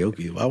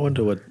karaoke? I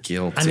wonder what.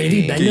 Guilty. I mean, have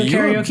you been to a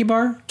karaoke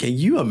bar? Can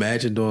you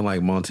imagine doing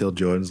like Montel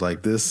Jordan's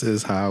like, this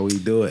is how we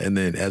do it, and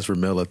then Ezra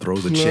Miller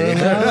throws a chair?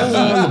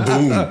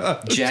 Boom.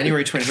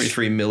 January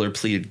 2023, Miller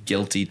pleaded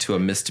guilty to a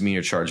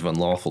misdemeanor charge of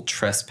unlawful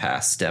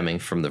trespass stemming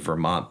from the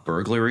Vermont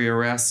burglary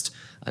arrest,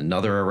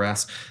 another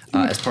arrest.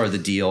 As part of the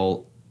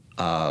deal,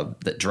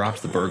 that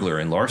dropped the burglar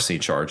and larceny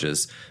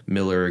charges,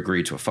 Miller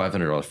agreed to a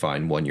 $500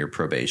 fine, 1 year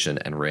probation,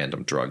 and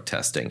random drug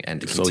testing.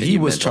 And to So continue he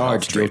was mental health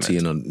charged guilty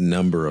in treatment. a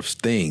number of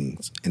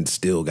things and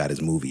still got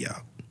his movie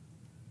out.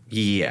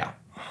 Yeah,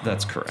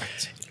 that's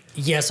correct.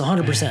 Yes,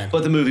 100%.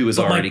 But the movie was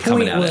But my already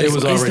coming point out. was, It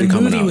was already the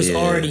coming movie out, was yeah.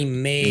 already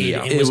made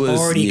Yeah. and It was was,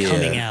 already yeah.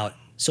 coming out.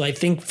 So I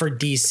think for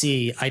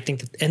DC, I think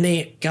that, and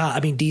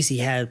DC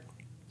had,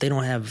 they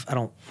don't have,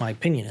 my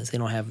opinion is they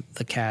don't have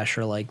the cash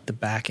or like the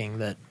backing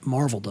that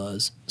Marvel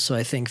does. So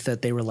I think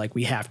that they were like,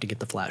 we have to get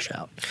the Flash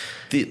out.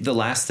 The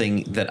last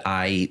thing that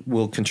I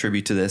will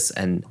contribute to this,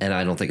 and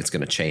I don't think it's going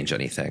to change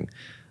anything,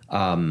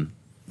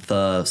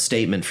 the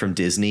statement from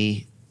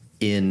Disney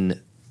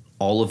in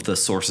all of the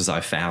sources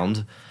I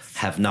found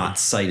have not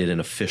cited an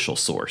official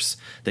source.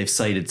 They've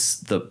cited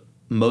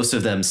most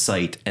of them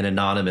cite an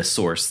anonymous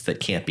source that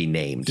can't be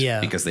named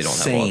because they don't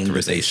have Saying that they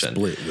authorization.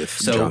 split with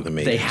so Jonathan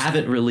they Majors.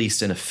 haven't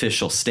released an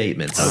official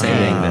statement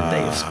saying that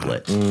they've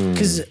split.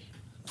 Because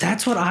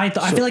that's what I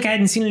thought. I feel like I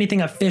hadn't seen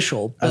anything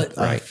official, but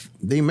Right.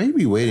 They may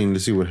be waiting to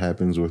see what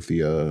happens with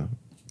the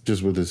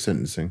just with the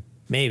sentencing.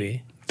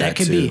 maybe that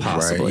could be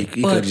possibly. Right?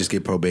 He But- could just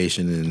get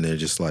probation and they're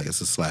just like,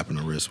 it's a slap in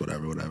the wrist,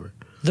 whatever.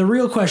 The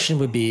real question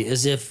would be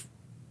is if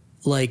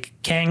like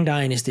Kang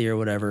Dynasty or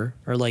whatever,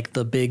 or like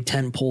the big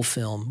tentpole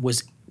film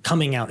was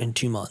coming out in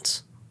 2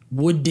 months,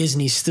 would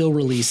Disney still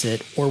release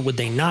it or would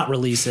they not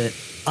release it?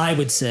 I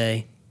would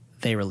say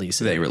they release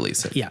it. They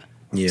release it. Yeah.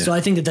 Yeah. So I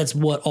think that that's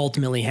what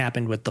ultimately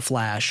happened with The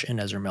Flash and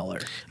Ezra Miller.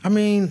 I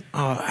mean,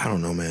 I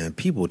don't know, man.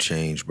 People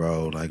change,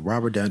 bro. Like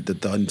Robert Downey,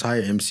 the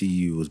entire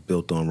MCU was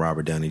built on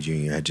Robert Downey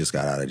Jr. had just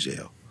got out of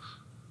jail.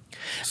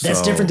 That's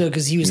So, different though,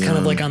 because he was kind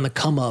of yeah. like on the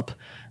come up.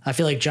 I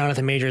feel like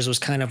Jonathan Majors was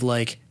kind of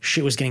like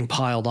shit was getting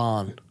piled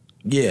on.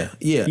 Yeah.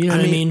 You know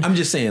what I mean? I'm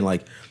just saying,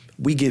 like,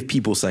 we give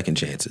people second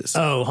chances.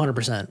 Oh,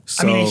 100%.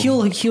 So- I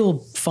mean, he'll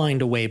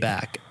find a way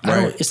back.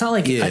 Right. It's not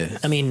like, Yeah.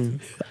 I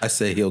mean, I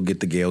say he'll get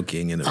the Gayle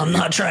King in. I'm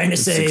not trying to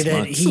say 6 that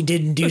months. he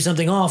didn't do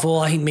something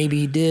awful. Maybe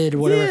he did or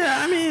whatever. Yeah,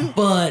 I mean,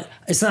 But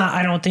it's not,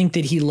 I don't think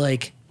that he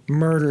like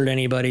murdered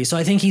anybody. So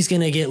I think he's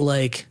going to get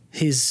like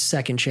his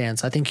second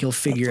chance. I think he'll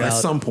figure at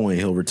out. some point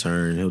he'll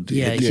return. He'll do.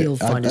 Yeah, he'll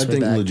find I his way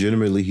think back.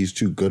 legitimately he's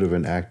too good of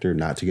an actor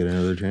not to get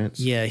another chance.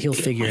 Yeah, he'll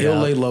figure it He'll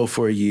out. lay low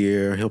for a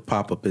year. He'll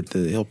pop up at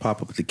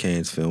the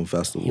Cannes Film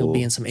Festival. He'll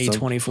be in some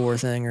A24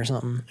 thing or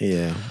something.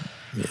 Yeah.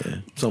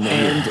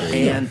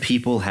 And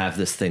people have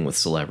this thing with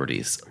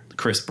celebrities.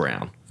 Chris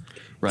Brown,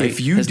 right? If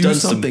you has do done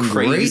something some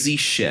great, crazy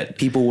shit.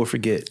 People will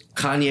forget.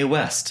 Kanye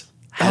West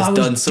I has was-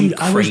 done some dude,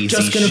 I crazy was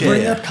just going to shit.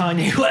 bring up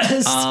Kanye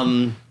West.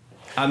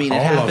 I mean, it All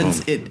of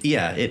happens.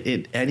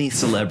 them. Any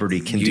celebrity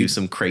can do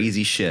some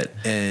crazy shit,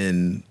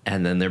 And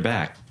and then they're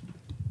back.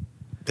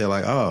 they're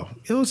like, oh,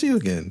 it'll see you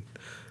again.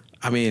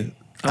 I mean,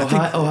 I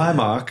think hi,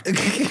 Mark.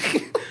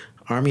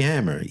 Army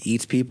Hammer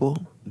eats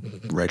people.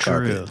 Red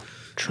carpet.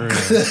 True.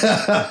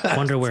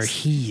 Wonder where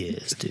he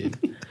is,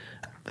 dude.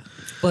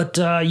 But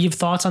you've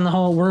thoughts on the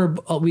whole?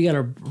 We got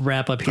to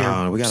wrap up here.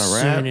 We got to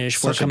wrap.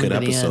 Soonish. We're Such a coming good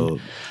to the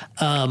episode.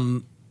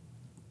 end.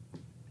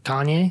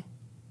 Kanye.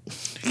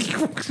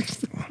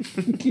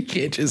 You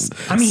can't just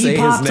I mean, say he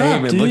popped his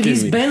name up, and look dude. at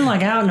He's me. been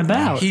like out and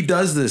about. He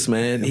does this,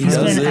 man. He's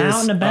does been this.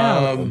 out and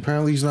about.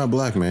 Apparently he's not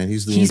black, man.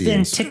 He's the He's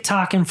Indians. been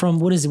TikToking from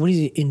what is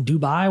he in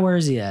Dubai? Where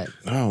is he at?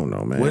 I don't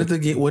know, man. What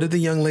did the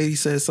young lady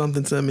say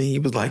something to me? He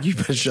was like, "You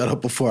better shut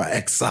up before I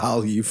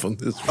exile you from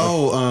this."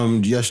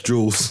 Yes,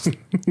 Jules.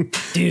 Dude,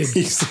 He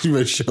said you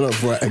better shut up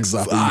before I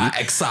exile you. I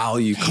exile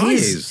you.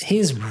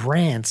 his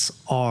rants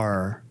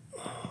are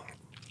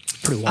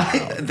pretty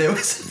wild. There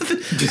was,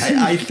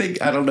 I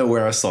think, I don't know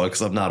where I saw it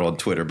because I'm not on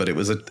Twitter, but it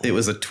was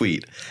a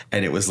tweet,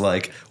 and it was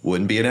like,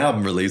 wouldn't be an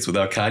album release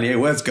without Kanye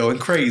West going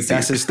crazy.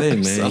 That's his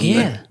thing, man.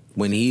 Yeah.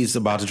 When he's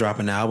about to drop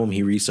an album,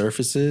 he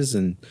resurfaces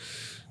and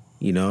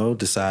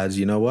decides,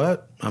 you know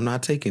what? I'm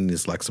not taking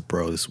this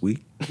Lexapro this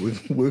week.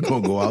 We're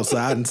gonna go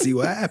outside and see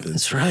what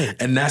happens. That's right.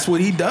 And that's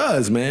what he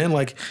does, man.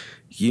 Like,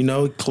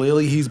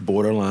 clearly he's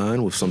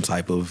borderline with some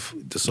type of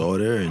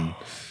disorder, and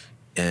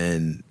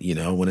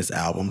when it's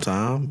album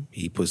time,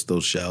 he puts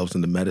those shelves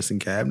in the medicine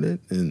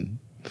cabinet and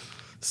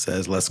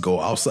says, "Let's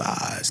go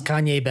outside."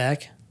 Kanye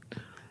back.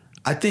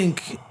 I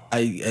think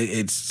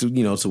it's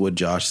to what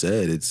Josh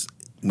said. It's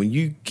when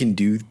you can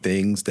do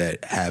things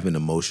that have an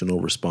emotional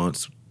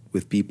response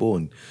with people,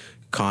 and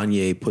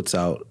Kanye puts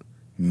out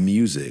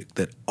music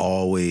that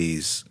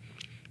always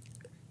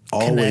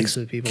Connects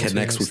with people to an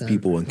connects with extent.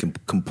 people and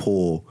can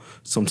pull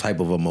some type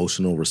of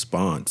emotional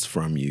response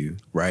from you,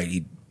 right?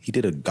 He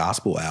did a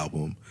gospel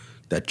album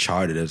that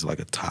charted as like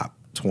a top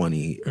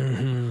 20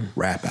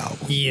 rap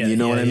album. Yeah, you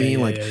know what I mean?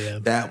 yeah, like yeah.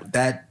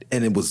 that,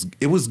 and it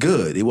was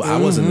good. I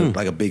wasn't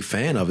like a big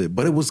fan of it,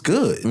 but it was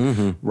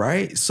good,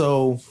 right?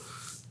 So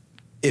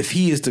if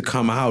he is to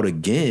come out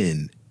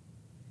again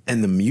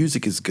and the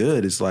music is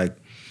good, it's like,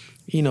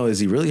 is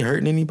he really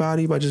hurting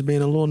anybody by just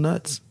being a little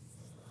nuts?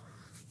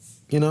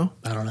 I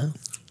don't know.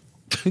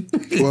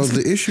 Well,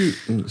 the issue,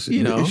 know.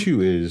 the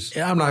issue is,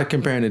 I'm not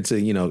comparing it to,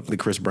 the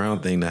Chris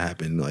Brown thing that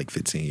happened like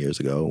 15 years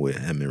ago with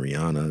him and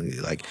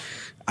Rihanna. Like,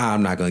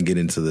 I'm not going to get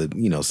into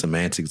the,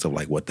 semantics of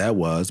like what that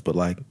was, but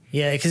like.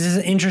 Yeah, because it's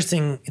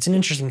an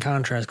interesting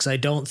contrast because I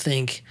don't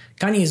think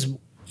Kanye is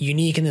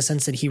unique in the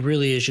sense that he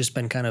really has just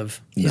been kind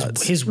of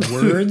his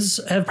words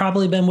have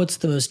probably been what's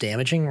the most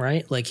damaging,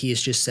 right? Like he has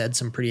just said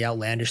some pretty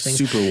outlandish things.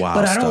 Super wild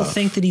But I don't stuff.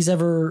 think that he's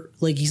ever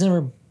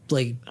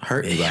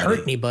hurt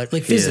anybody,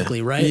 like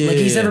physically, right? Yeah, like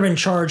he's yeah. never been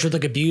charged with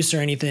like abuse or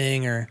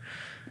anything or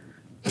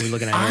what are you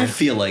looking at I here?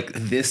 feel like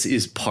this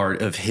is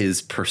part of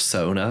his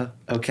persona,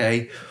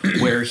 okay?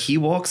 Where he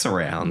walks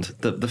around,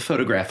 the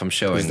photograph I'm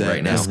showing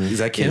right now is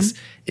that Kim?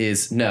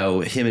 is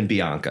no, him and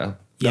Bianca.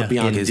 Yeah.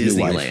 Bianca, in his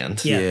new wife.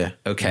 Disneyland. Yeah.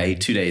 Okay,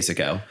 2 days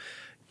ago.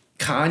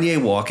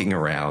 Kanye walking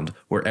around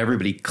where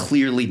everybody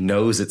clearly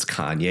knows it's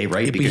Kanye,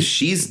 right? Because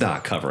she's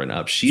not covering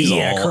up. She's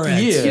Yeah, all,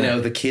 correct. Yeah.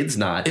 the kid's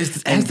not.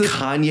 Is- and has the-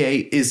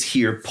 Kanye is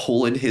here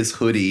pulling his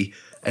hoodie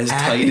as tight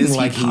Acting as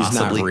like he he's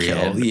not possibly real.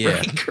 can. Yeah.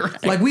 Right,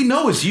 correct. Like we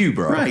know it's you,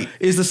 bro. Right.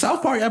 Is the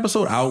South Park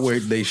episode out where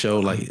they show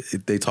like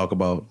they talk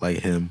about like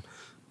him,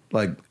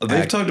 like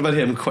They've talked about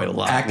him quite a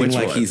lot. acting Which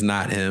like one? he's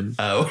not him.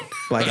 Oh.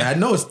 Like I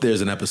know there's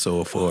an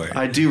episode for it.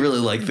 I do really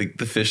like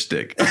the fish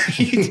stick.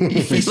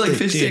 You like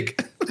fish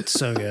stick? It's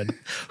so good.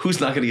 Who's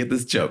not going to get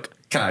this joke?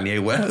 Kanye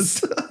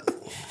West.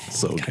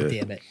 So God good.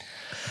 damn it.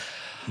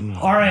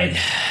 All right.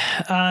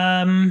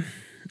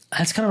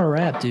 That's kind of a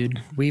wrap, dude.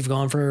 We've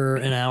gone for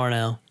an hour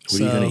now.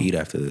 What are you gonna eat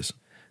after this?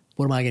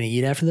 What am I going to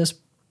eat after this?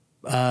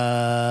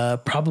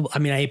 Probably. I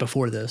mean, I ate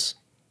before this,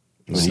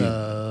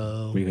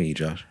 so What are you gonna eat,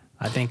 Josh?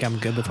 I think I'm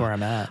good with where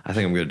I'm at. I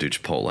think I'm going to do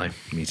Chipotle.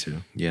 Me too.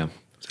 Yeah.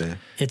 Say.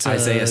 It's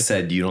Isaiah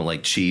said you don't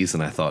like cheese,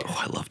 and I thought,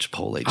 I love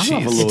Chipotle cheese.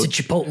 love a It's little- a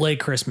Chipotle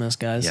Christmas,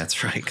 guys. Yeah,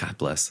 that's right. God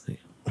bless.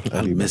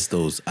 I miss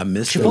those. I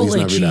miss those. Chipotle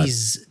not really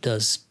cheese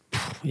does.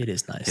 It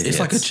is nice. It's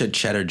like a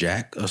cheddar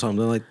jack or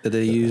something like that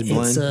they use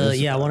blend. It's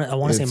yeah. I want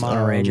to say it's,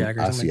 Monterey Jack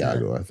or something like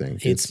Asiago, that. I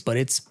think.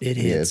 It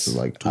hits. it's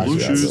like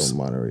delicious. Asiago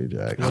Monterey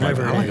Jack.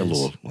 Whatever. I like a it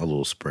is.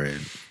 little spread.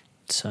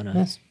 So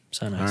nice.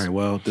 So nice. All right.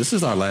 Well, this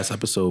is our last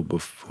episode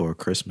before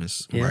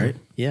Christmas, Yeah. right?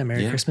 Yeah.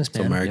 Merry Christmas,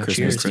 man. So Merry Yeah,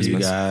 Christmas cheers, to you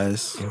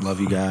Christmas. guys. Love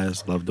you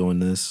guys. Love doing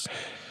this.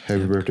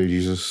 Happy birthday,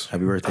 Jesus.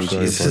 Happy birthday,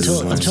 Sorry, Jesus.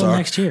 party's Until on.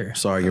 next year.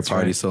 Sorry, your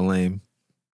party's so lame.